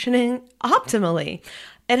functioning optimally?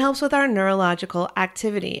 It helps with our neurological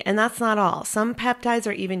activity. And that's not all. Some peptides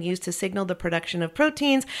are even used to signal the production of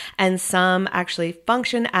proteins, and some actually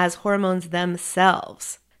function as hormones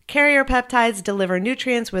themselves. Carrier peptides deliver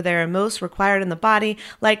nutrients where they are most required in the body,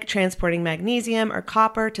 like transporting magnesium or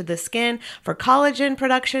copper to the skin for collagen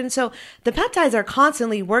production. So the peptides are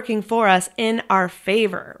constantly working for us in our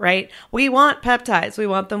favor, right? We want peptides. We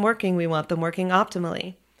want them working. We want them working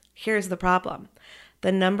optimally. Here's the problem.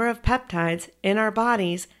 The number of peptides in our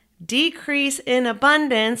bodies decrease in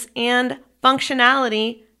abundance and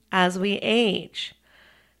functionality as we age.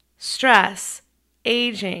 Stress,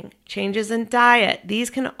 aging, changes in diet,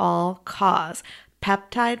 these can all cause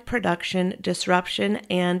peptide production disruption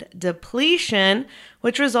and depletion,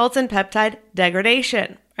 which results in peptide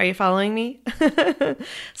degradation. Are you following me?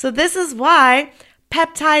 So this is why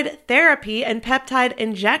peptide therapy and peptide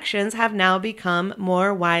injections have now become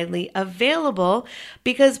more widely available,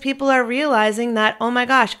 because people are realizing that, oh my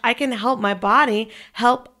gosh, I can help my body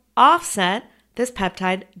help offset this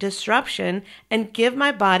peptide disruption and give my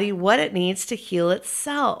body what it needs to heal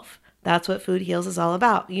itself. That's what Food Heals is all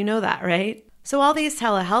about. You know that, right? So all these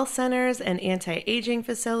telehealth centers and anti-aging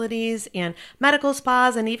facilities and medical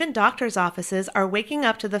spas and even doctors' offices are waking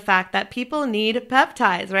up to the fact that people need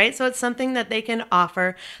peptides, right? So it's something that they can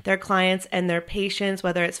offer their clients and their patients,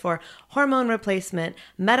 whether it's for hormone replacement,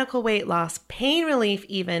 medical weight loss, pain relief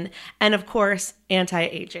even, and of course,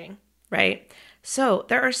 anti-aging, right? So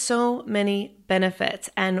there are so many benefits.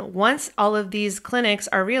 And once all of these clinics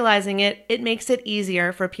are realizing it, it makes it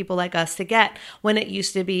easier for people like us to get when it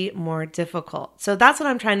used to be more difficult. So that's what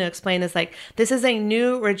I'm trying to explain is like, this is a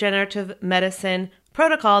new regenerative medicine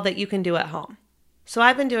protocol that you can do at home. So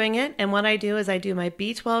I've been doing it. And what I do is I do my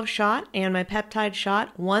B12 shot and my peptide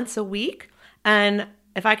shot once a week. And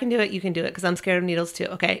if I can do it, you can do it, because I'm scared of needles too,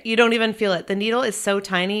 okay? You don't even feel it. The needle is so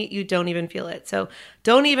tiny, you don't even feel it. So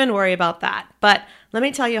don't even worry about that. But let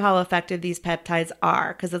me tell you how effective these peptides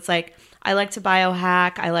are, because it's like, I like to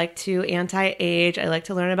biohack, I like to anti-age, I like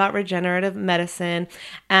to learn about regenerative medicine.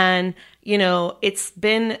 And, it's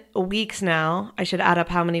been weeks now. I should add up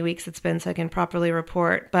how many weeks it's been so I can properly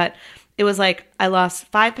report. But it was like, I lost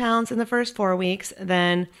 5 pounds in the first 4 weeks.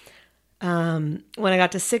 Then when I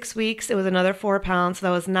got to 6 weeks, it was another 4 pounds. So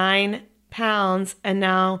that was 9 pounds. And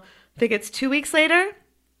now I think it's 2 weeks later,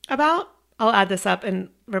 I'll add this up and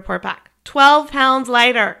report back. 12 pounds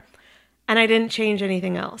lighter. And I didn't change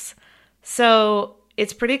anything else. So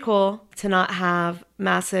it's pretty cool to not have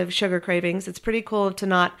massive sugar cravings. It's pretty cool to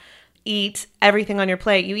not, eat everything on your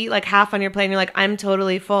plate. You eat like half on your plate and you're like, I'm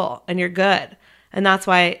totally full, and you're good. And that's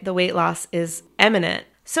why the weight loss is imminent.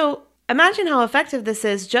 So imagine how effective this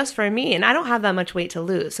is just for me. And I don't have that much weight to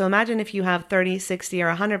lose. So imagine if you have 30, 60, or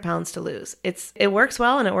 100 pounds to lose. It works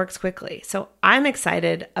well and it works quickly. So I'm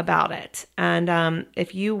excited about it. And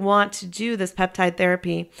if you want to do this peptide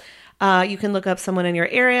therapy, you can look up someone in your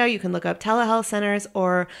area, you can look up telehealth centers,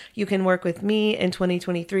 or you can work with me in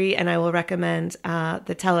 2023, and I will recommend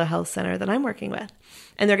the telehealth center that I'm working with.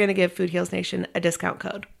 And they're going to give Food Heals Nation a discount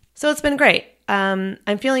code. So it's been great.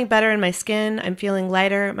 I'm feeling better in my skin. I'm feeling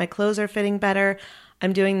lighter. My clothes are fitting better.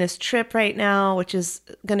 I'm doing this trip right now, which is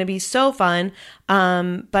going to be so fun.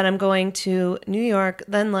 But I'm going to New York,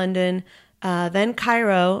 then London, then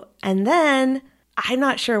Cairo, and then I'm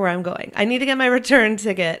not sure where I'm going. I need to get my return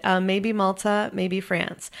ticket. Maybe Malta, maybe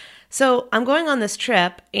France. So I'm going on this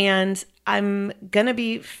trip, and I'm going to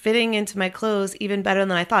be fitting into my clothes even better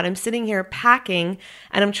than I thought. I'm sitting here packing,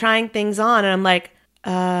 and I'm trying things on, and I'm like,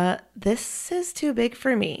 this is too big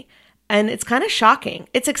for me. And it's kind of shocking.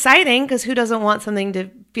 It's exciting because who doesn't want something to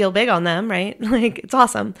feel big on them, right? Like, it's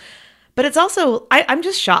awesome. But it's also, I'm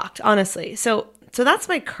just shocked, honestly. So that's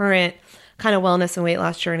my current kind of wellness and weight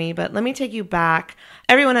loss journey. But let me take you back.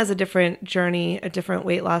 Everyone has a different journey, a different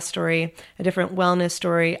weight loss story, a different wellness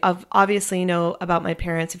story. Obviously, you know about my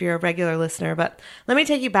parents if you're a regular listener, but let me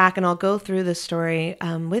take you back and I'll go through the story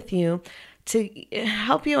with you to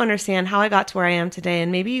help you understand how I got to where I am today.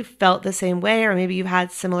 And maybe you felt the same way, or maybe you've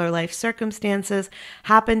had similar life circumstances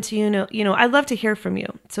happen to you. You know, I'd love to hear from you.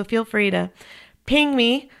 So feel free to ping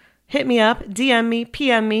me, hit me up, DM me,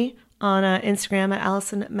 PM me on Instagram at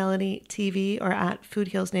Allison Melody TV or at Food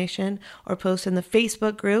Heals Nation, or post in the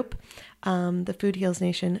Facebook group, the Food Heals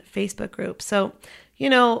Nation Facebook group. So, you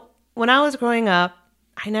know, when I was growing up,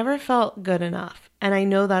 I never felt good enough. And I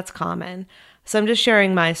know that's common. So I'm just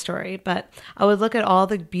sharing my story, but I would look at all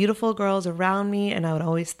the beautiful girls around me and I would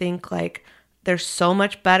always think like, they're so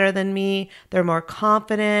much better than me. They're more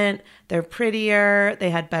confident. They're prettier.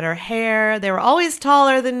 They had better hair. They were always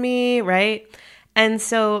taller than me, right? And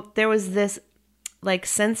so there was this like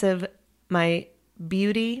sense of my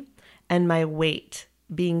beauty and my weight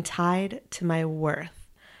being tied to my worth.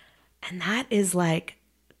 And that is like,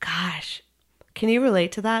 gosh, can you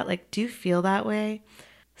relate to that? Like, do you feel that way?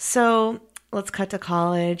 So let's cut to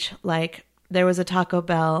college. Like, there was a Taco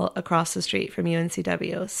Bell across the street from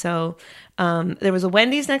UNCW. So there was a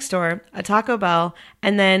Wendy's next door, a Taco Bell,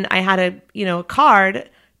 and then I had a card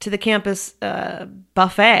to the campus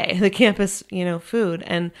buffet, the campus, food.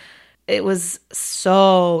 And it was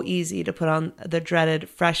so easy to put on the dreaded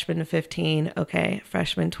freshman 15, okay,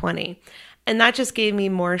 freshman 20. And that just gave me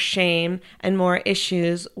more shame and more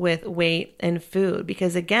issues with weight and food,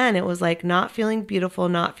 because again, it was like not feeling beautiful,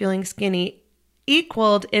 not feeling skinny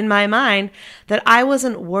equaled in my mind that I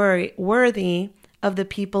wasn't worthy of the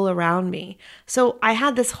people around me. So I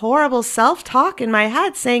had this horrible self-talk in my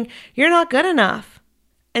head saying, you're not good enough.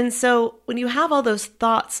 And so when you have all those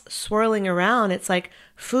thoughts swirling around, it's like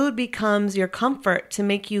food becomes your comfort to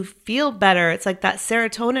make you feel better. It's like that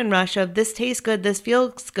serotonin rush of this tastes good, this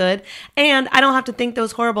feels good, and I don't have to think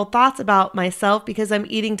those horrible thoughts about myself because I'm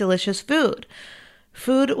eating delicious food.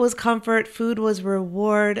 Food was comfort, food was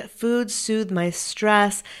reward, food soothed my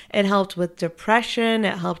stress, it helped with depression,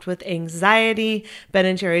 it helped with anxiety.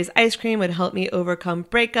 Ben & Jerry's ice cream would help me overcome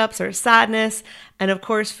breakups or sadness, and of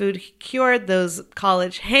course food cured those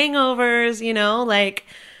college hangovers, like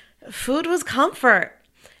food was comfort.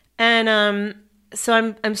 And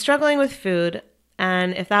so I'm struggling with food,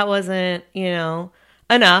 and if that wasn't,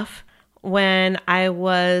 enough, when I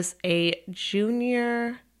was a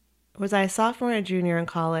sophomore or junior in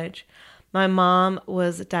college, my mom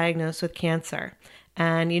was diagnosed with cancer.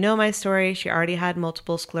 And you know my story, she already had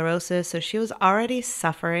multiple sclerosis, so she was already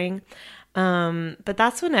suffering. But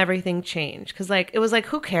that's when everything changed. Because it was like,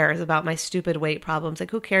 who cares about my stupid weight problems?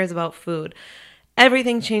 Like, who cares about food?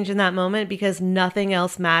 Everything changed in that moment because nothing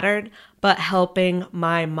else mattered but helping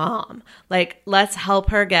my mom. Like, let's help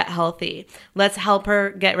her get healthy. Let's help her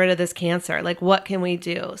get rid of this cancer. Like, what can we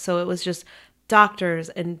do? So it was just doctors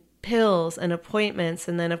and pills and appointments,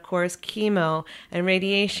 and then of course chemo and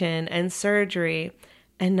radiation and surgery,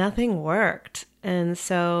 and nothing worked. And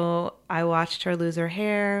so I watched her lose her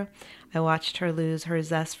hair. I watched her lose her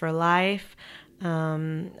zest for life.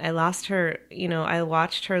 I watched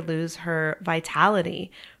her lose her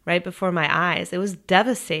vitality right before my eyes. It was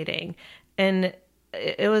devastating. And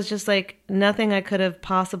it was just like nothing I could have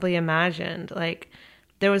possibly imagined. Like,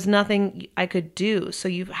 there was nothing I could do. So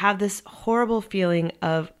you have this horrible feeling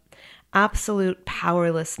of absolute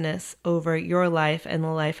powerlessness over your life and the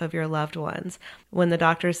life of your loved ones when the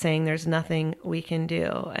doctor's saying there's nothing we can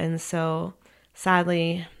do. And so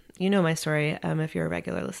sadly, you know my story if you're a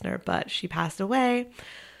regular listener, but she passed away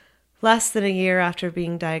less than a year after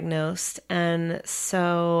being diagnosed. And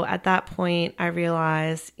so at that point, I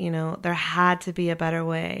realized, there had to be a better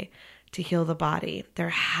way to heal the body. There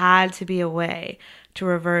had to be a way to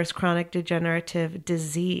reverse chronic degenerative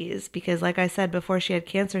disease because, like I said, before she had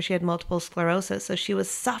cancer, she had multiple sclerosis. So she was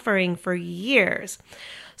suffering for years.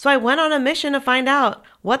 So I went on a mission to find out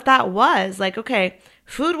what that was. Like, okay,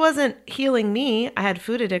 food wasn't healing me. I had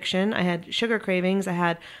food addiction. I had sugar cravings. I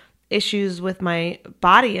had issues with my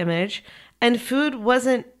body image. And food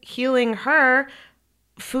wasn't healing her.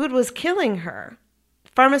 Food was killing her.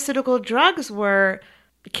 Pharmaceutical drugs were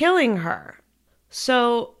killing her.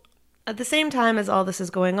 So at the same time as all this is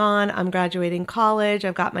going on, I'm graduating college.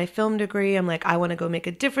 I've got my film degree. I'm like, I want to go make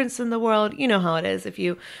a difference in the world. You know how it is. If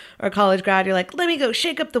you are a college grad, you're like, let me go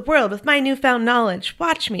shake up the world with my newfound knowledge.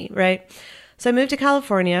 Watch me, right? So I moved to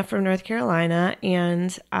California from North Carolina,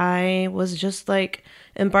 and I was just like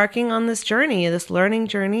embarking on this journey, this learning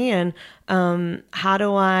journey. And how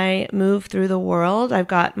do I move through the world? I've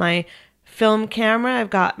got my film camera.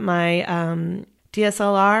 I've got my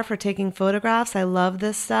DSLR for taking photographs. I love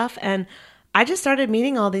this stuff. And I just started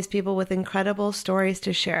meeting all these people with incredible stories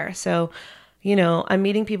to share. So, I'm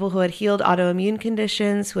meeting people who had healed autoimmune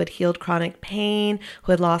conditions, who had healed chronic pain,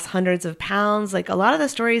 who had lost hundreds of pounds. Like a lot of the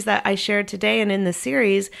stories that I shared today and in the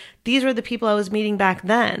series, these were the people I was meeting back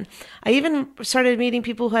then. I even started meeting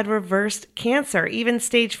people who had reversed cancer, even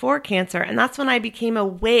stage 4 cancer. And that's when I became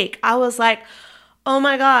awake. I was like, oh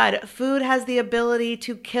my God, food has the ability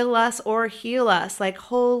to kill us or heal us. Like,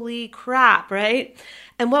 holy crap, right?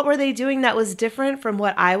 And what were they doing that was different from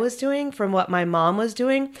what I was doing, from what my mom was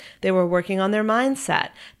doing? They were working on their mindset.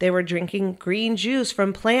 They were drinking green juice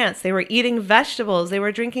from plants. They were eating vegetables. They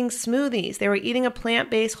were drinking smoothies. They were eating a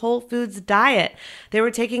plant-based whole foods diet. They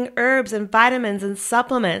were taking herbs and vitamins and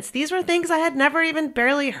supplements. These were things I had never even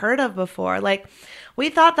barely heard of before. Like, we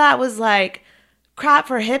thought that was like crap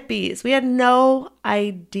for hippies. We had no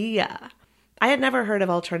idea. I had never heard of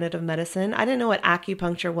alternative medicine. I didn't know what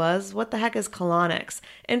acupuncture was. What the heck is colonics?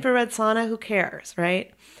 Infrared sauna, who cares,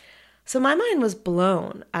 right? So my mind was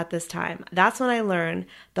blown at this time. That's when I learned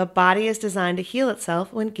the body is designed to heal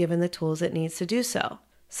itself when given the tools it needs to do so.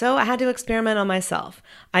 So I had to experiment on myself.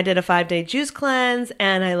 I did a 5-day juice cleanse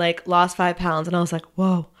and I lost 5 pounds and I was like,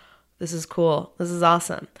 whoa, this is cool. This is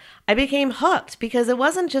awesome. I became hooked because it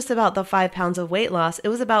wasn't just about the 5 pounds of weight loss. It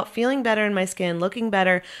was about feeling better in my skin, looking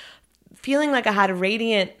better, feeling like I had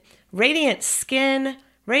radiant skin,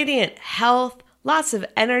 radiant health, lots of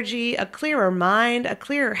energy, a clearer mind, a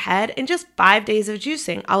clearer head, in just 5 days of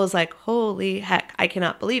juicing. I was like, holy heck, I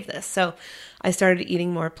cannot believe this. So I started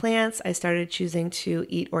eating more plants. I started choosing to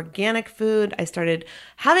eat organic food. I started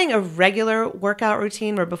having a regular workout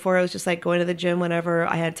routine where before I was just like going to the gym whenever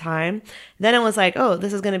I had time. Then it was like, oh,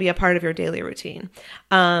 this is going to be a part of your daily routine.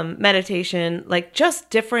 Meditation, like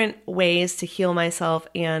just different ways to heal myself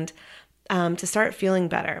and to start feeling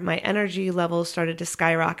better. My energy levels started to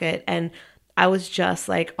skyrocket and I was just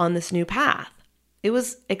like on this new path. It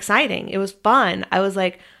was exciting. It was fun. I was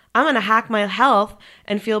like, I'm going to hack my health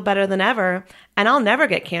and feel better than ever, and I'll never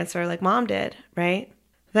get cancer like mom did, right?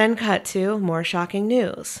 Then cut to more shocking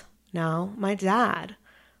news. Now, my dad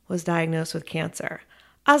was diagnosed with cancer.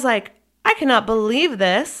 I was like, I cannot believe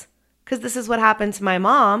this, because this is what happened to my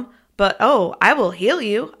mom, but oh, I will heal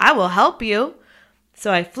you. I will help you.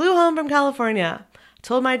 So I flew home from California,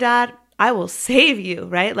 told my dad, I will save you,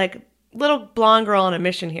 right? Like little blonde girl on a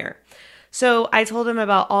mission here. So I told him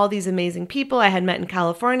about all these amazing people I had met in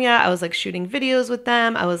California. I was like shooting videos with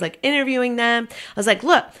them. I was like interviewing them. I was like,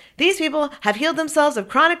 look, these people have healed themselves of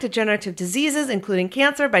chronic degenerative diseases, including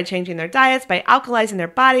cancer, by changing their diets, by alkalizing their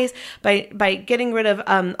bodies, by getting rid of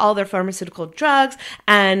all their pharmaceutical drugs,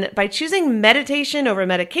 and by choosing meditation over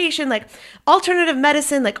medication, like alternative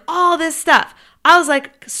medicine, like all this stuff. I was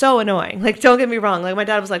like so annoying. Like, don't get me wrong. Like my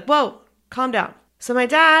dad was like, whoa, calm down. So my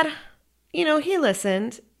dad, he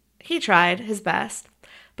listened. He tried his best.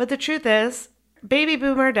 But the truth is, baby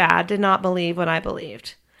boomer dad did not believe what I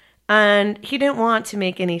believed. And he didn't want to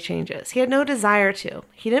make any changes. He had no desire to.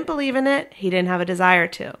 He didn't believe in it. He didn't have a desire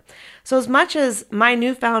to. So as much as my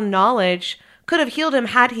newfound knowledge could have healed him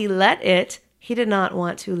had he let it, he did not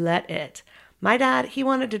want to let it. My dad, he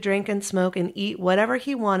wanted to drink and smoke and eat whatever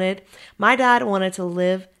he wanted. My dad wanted to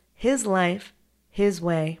live his life his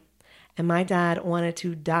way. And my dad wanted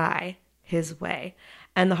to die his way.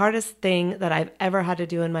 And the hardest thing that I've ever had to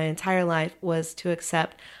do in my entire life was to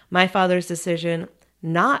accept my father's decision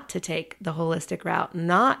not to take the holistic route,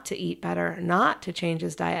 not to eat better, not to change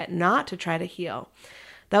his diet, not to try to heal.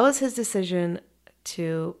 That was his decision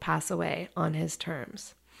to pass away on his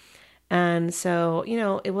terms. And so,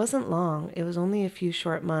 it wasn't long. It was only a few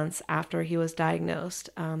short months after he was diagnosed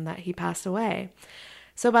that he passed away.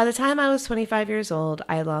 So by the time I was 25 years old,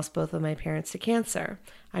 I had lost both of my parents to cancer.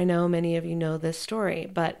 I know many of you know this story,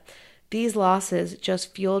 but these losses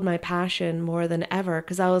just fueled my passion more than ever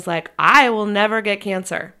because I was like, I will never get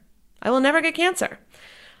cancer. I will never get cancer.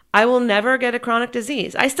 I will never get a chronic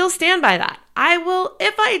disease. I still stand by that.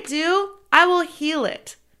 If I do, I will heal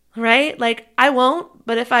it, right? Like I won't,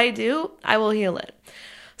 but if I do, I will heal it.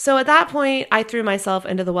 So at that point, I threw myself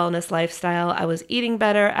into the wellness lifestyle. I was eating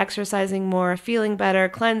better, exercising more, feeling better,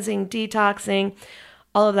 cleansing, detoxing,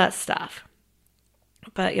 all of that stuff.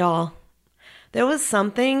 But y'all, there was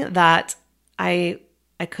something that I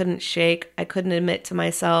couldn't shake. I couldn't admit to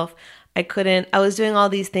myself. I was doing all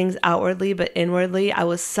these things outwardly, but inwardly, I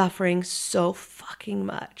was suffering so fucking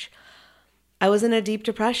much. I was in a deep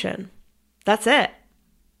depression. That's it.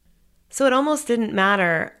 So it almost didn't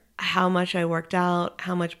matter how much I worked out,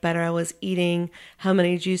 how much better I was eating, how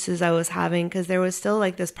many juices I was having, because there was still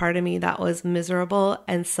like this part of me that was miserable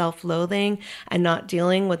and self-loathing and not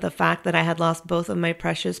dealing with the fact that I had lost both of my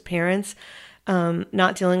precious parents,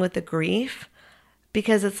 not dealing with the grief.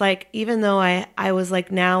 Because it's like, even though I was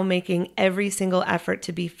like now making every single effort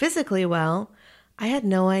to be physically well, I had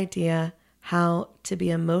no idea how to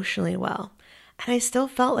be emotionally well. And I still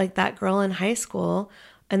felt like that girl in high school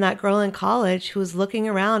and that girl in college who was looking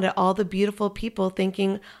around at all the beautiful people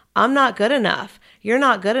thinking, I'm not good enough. You're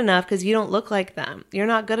not good enough because you don't look like them. You're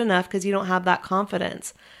not good enough because you don't have that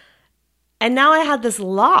confidence. And now I had this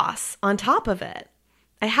loss on top of it.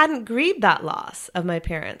 I hadn't grieved that loss of my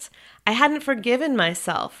parents. I hadn't forgiven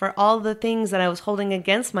myself for all the things that I was holding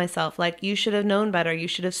against myself. Like, you should have known better. You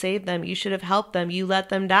should have saved them. You should have helped them. You let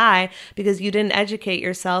them die because you didn't educate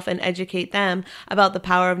yourself and educate them about the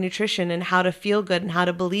power of nutrition and how to feel good and how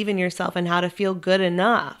to believe in yourself and how to feel good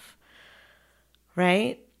enough.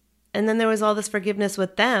 Right? And then there was all this forgiveness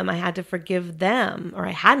with them. I had to forgive them, or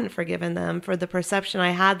I hadn't forgiven them for the perception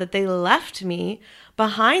I had that they left me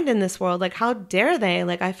behind in this world. Like, how dare they?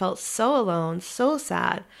 Like, I felt so alone, so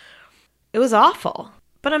sad. It was awful,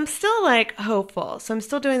 but I'm still like hopeful. So I'm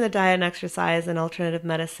still doing the diet and exercise and alternative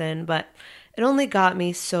medicine, but it only got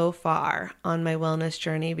me so far on my wellness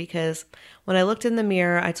journey because when I looked in the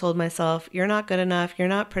mirror, I told myself, you're not good enough, you're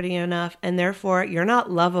not pretty enough, and therefore you're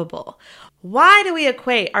not lovable. Why do we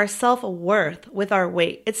equate our self-worth with our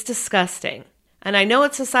weight? It's disgusting. And I know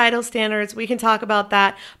it's societal standards. We can talk about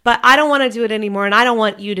that, but I don't want to do it anymore, and I don't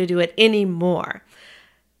want you to do it anymore.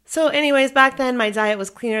 So anyways, back then my diet was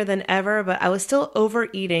cleaner than ever, but I was still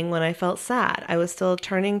overeating when I felt sad. I was still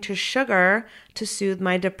turning to sugar to soothe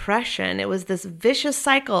my depression. It was this vicious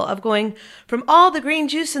cycle of going from all the green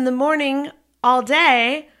juice in the morning all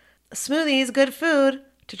day, smoothies, good food,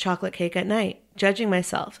 to chocolate cake at night, judging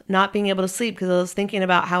myself, not being able to sleep because I was thinking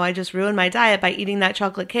about how I just ruined my diet by eating that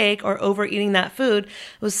chocolate cake or overeating that food. It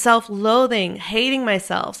was self-loathing, hating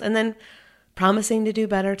myself, and then promising to do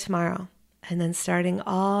better tomorrow. And then starting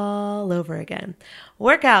all over again.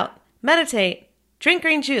 Work out, meditate, drink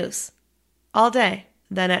green juice all day.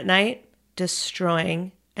 Then at night,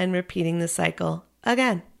 destroying and repeating the cycle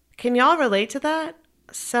again. Can y'all relate to that?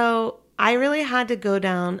 So I really had to go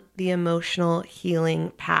down the emotional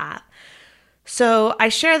healing path. So I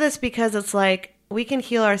share this because it's like we can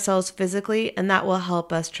heal ourselves physically and that will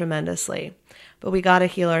help us tremendously. But we got to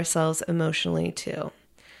heal ourselves emotionally too.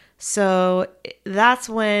 So that's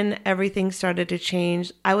when everything started to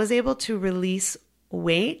change. I was able to release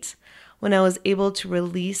weight when I was able to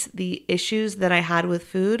release the issues that I had with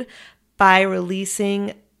food by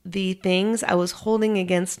releasing the things I was holding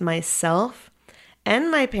against myself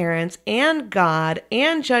and my parents and God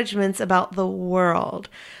and judgments about the world.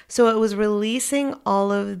 So it was releasing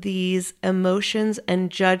all of these emotions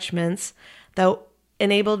and judgments that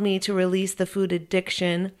enabled me to release the food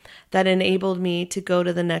addiction that enabled me to go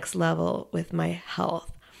to the next level with my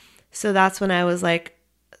health. So that's when I was like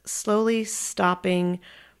slowly stopping,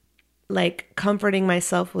 like comforting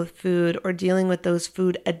myself with food or dealing with those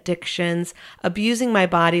food addictions, abusing my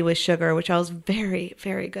body with sugar, which I was very,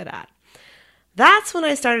 very good at. That's when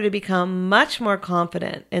I started to become much more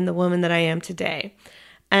confident in the woman that I am today.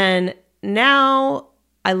 And now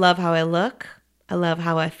I love how I look. I love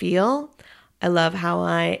how I feel. I love how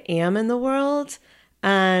I am in the world.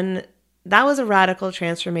 And that was a radical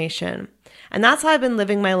transformation. And that's how I've been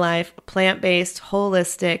living my life, plant-based,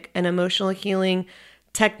 holistic, and emotional healing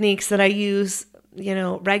techniques that I use,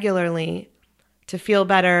 regularly to feel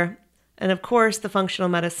better And of course, the functional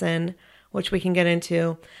medicine, which we can get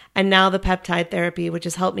into, and now the peptide therapy, which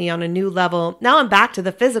has helped me on a new level. Now I'm back to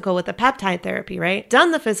the physical with the peptide therapy, right?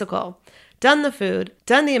 Done the physical, done the food,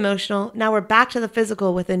 done the emotional. Now we're back to the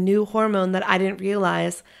physical with a new hormone that I didn't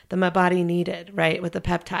realize that my body needed, right? With the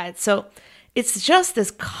peptides. So it's just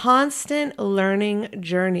this constant learning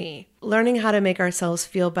journey, learning how to make ourselves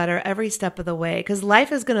feel better every step of the way, because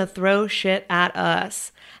life is going to throw shit at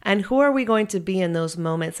us. And who are we going to be in those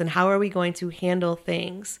moments? And how are we going to handle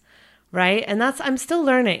things, right? And I'm still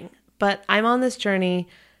learning, but I'm on this journey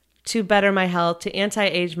to better my health, to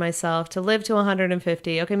anti-age myself, to live to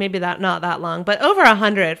 150. Okay, maybe not that long, but over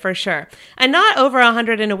 100 for sure. And not over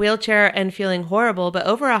 100 in a wheelchair and feeling horrible, but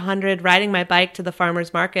over 100 riding my bike to the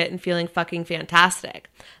farmer's market and feeling fucking fantastic.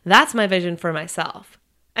 That's my vision for myself.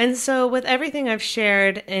 And so with everything I've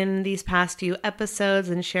shared in these past few episodes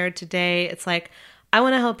and shared today, it's like, I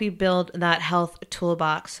want to help you build that health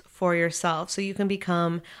toolbox for yourself so you can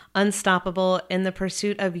become unstoppable in the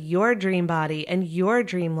pursuit of your dream body and your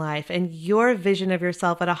dream life and your vision of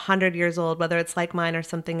yourself at 100 years old, whether it's like mine or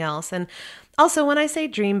something else. And also, when I say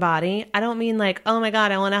dream body, I don't mean like, oh my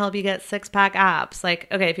God, I want to help you get 6-pack abs. Like,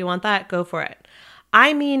 okay, if you want that, go for it.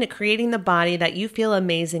 I mean creating the body that you feel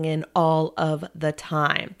amazing in all of the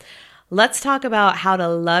time. Let's talk about how to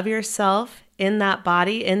love yourself in that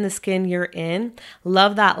body, in the skin you're in.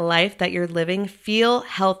 Love that life that you're living. Feel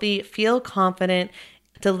healthy, feel confident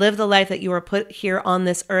to live the life that you were put here on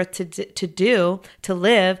this earth to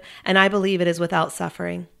live. And I believe it is without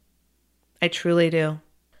suffering. I truly do.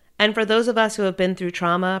 And for those of us who have been through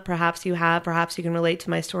trauma, perhaps you can relate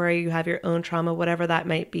to my story, you have your own trauma, whatever that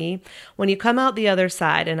might be. When you come out the other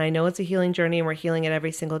side, and I know it's a healing journey and we're healing it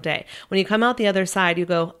every single day. When you come out the other side, you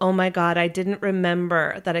go, oh my God, I didn't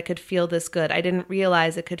remember that it could feel this good. I didn't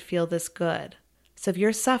realize it could feel this good. So if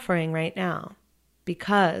you're suffering right now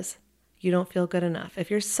because you don't feel good enough,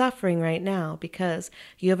 if you're suffering right now because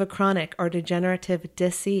you have a chronic or degenerative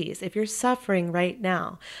disease, if you're suffering right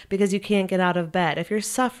now because you can't get out of bed, if you're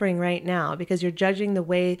suffering right now because you're judging the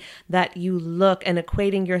way that you look and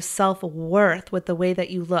equating your self-worth with the way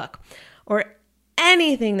that you look, or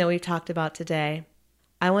anything that we've talked about today,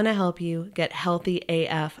 I want to help you get healthy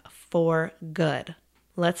AF for good.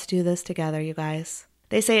 Let's do this together, you guys.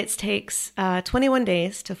 They say it takes 21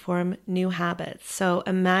 days to form new habits. So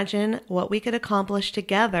imagine what we could accomplish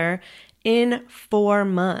together in 4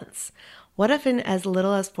 months. What if in as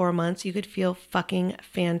little as 4 months you could feel fucking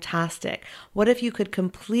fantastic? What if you could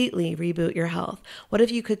completely reboot your health? What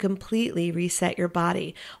if you could completely reset your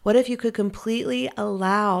body? What if you could completely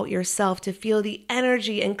allow yourself to feel the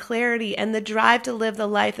energy and clarity and the drive to live the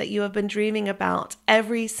life that you have been dreaming about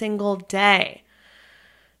every single day?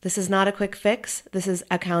 This is not a quick fix. This is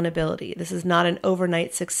accountability. This is not an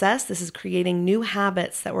overnight success. This is creating new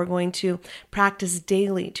habits that we're going to practice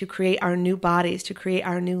daily to create our new bodies, to create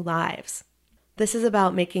our new lives. This is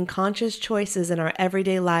about making conscious choices in our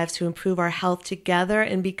everyday lives to improve our health together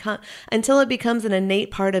and until it becomes an innate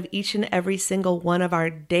part of each and every single one of our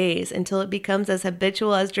days, until it becomes as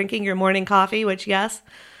habitual as drinking your morning coffee, which, yes,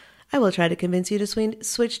 I will try to convince you to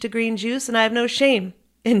switch to green juice, and I have no shame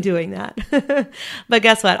in doing that. But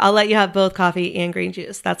guess what? I'll let you have both coffee and green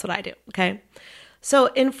juice. That's what I do, okay?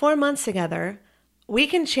 So in 4 months together, we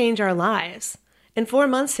can change our lives. In 4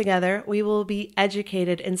 months together, we will be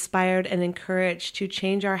educated, inspired, and encouraged to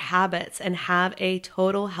change our habits and have a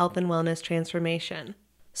total health and wellness transformation.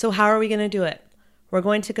 So how are we going to do it? We're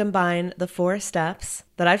going to combine the 4 steps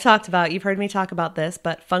that I've talked about. You've heard me talk about this,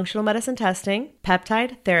 but functional medicine testing,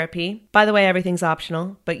 peptide therapy. By the way, everything's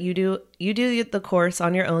optional, but you do the course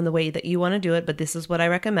on your own the way that you want to do it, but this is what I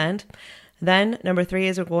recommend. Then number 3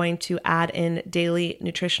 is we're going to add in daily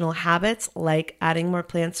nutritional habits, like adding more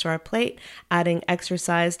plants to our plate, adding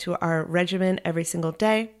exercise to our regimen every single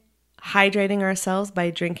day, hydrating ourselves by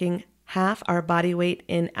drinking half our body weight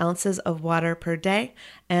in ounces of water per day,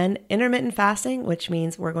 and intermittent fasting, which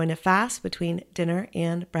means we're going to fast between dinner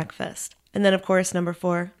and breakfast. And then, of course, number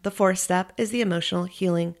 4, the 4th step is the emotional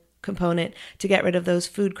healing component to get rid of those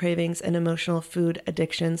food cravings and emotional food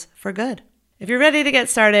addictions for good. If you're ready to get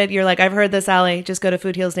started, you're like, I've heard this, Allie, just go to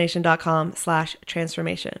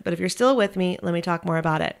foodhealsnation.com/transformation. But if you're still with me, let me talk more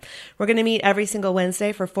about it. We're going to meet every single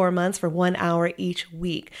Wednesday for 4 months for 1 hour each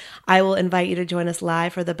week. I will invite you to join us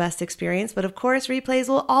live for the best experience, but of course, replays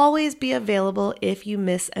will always be available if you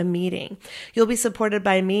miss a meeting. You'll be supported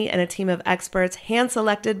by me and a team of experts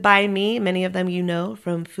hand-selected by me, many of them you know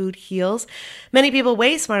from Food Heals. Many people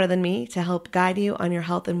way smarter than me to help guide you on your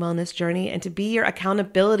health and wellness journey and to be your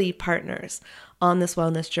accountability partners on this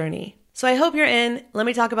wellness journey. So I hope you're in. Let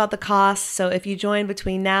me talk about the cost. So if you join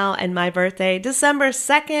between now and my birthday, December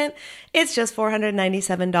 2nd, it's just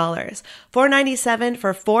 $497. $497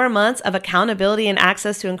 for 4 months of accountability and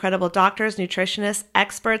access to incredible doctors, nutritionists,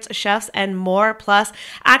 experts, chefs, and more, plus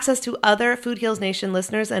access to other Food Heals Nation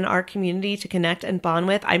listeners and our community to connect and bond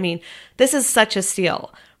with. I mean, this is such a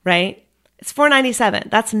steal, right? It's $497.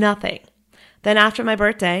 That's nothing. Then after my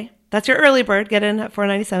birthday, that's your early bird, get in at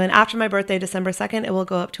 $497. After my birthday, December 2nd, it will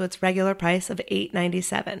go up to its regular price of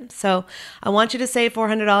 $897. So I want you to save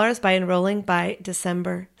 $400 by enrolling by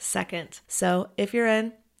December 2nd. So if you're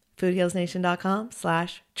in,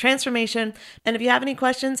 foodhealsnation.com/transformation. And if you have any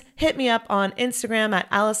questions, hit me up on Instagram at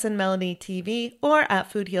AllisonMelodyTV or at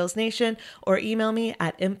Food Heals Nation, or email me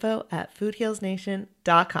at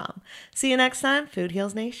info@foodhealsnation.com. See you next time, Food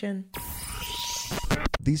Heals Nation.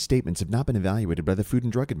 These statements have not been evaluated by the Food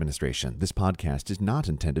and Drug Administration. This podcast is not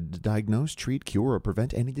intended to diagnose, treat, cure, or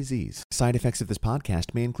prevent any disease. Side effects of this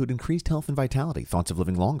podcast may include increased health and vitality, thoughts of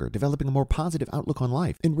living longer, developing a more positive outlook on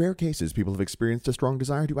life. In rare cases, people have experienced a strong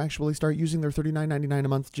desire to actually start using their $39.99 a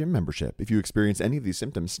month gym membership. If you experience any of these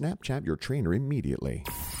symptoms, Snapchat your trainer immediately.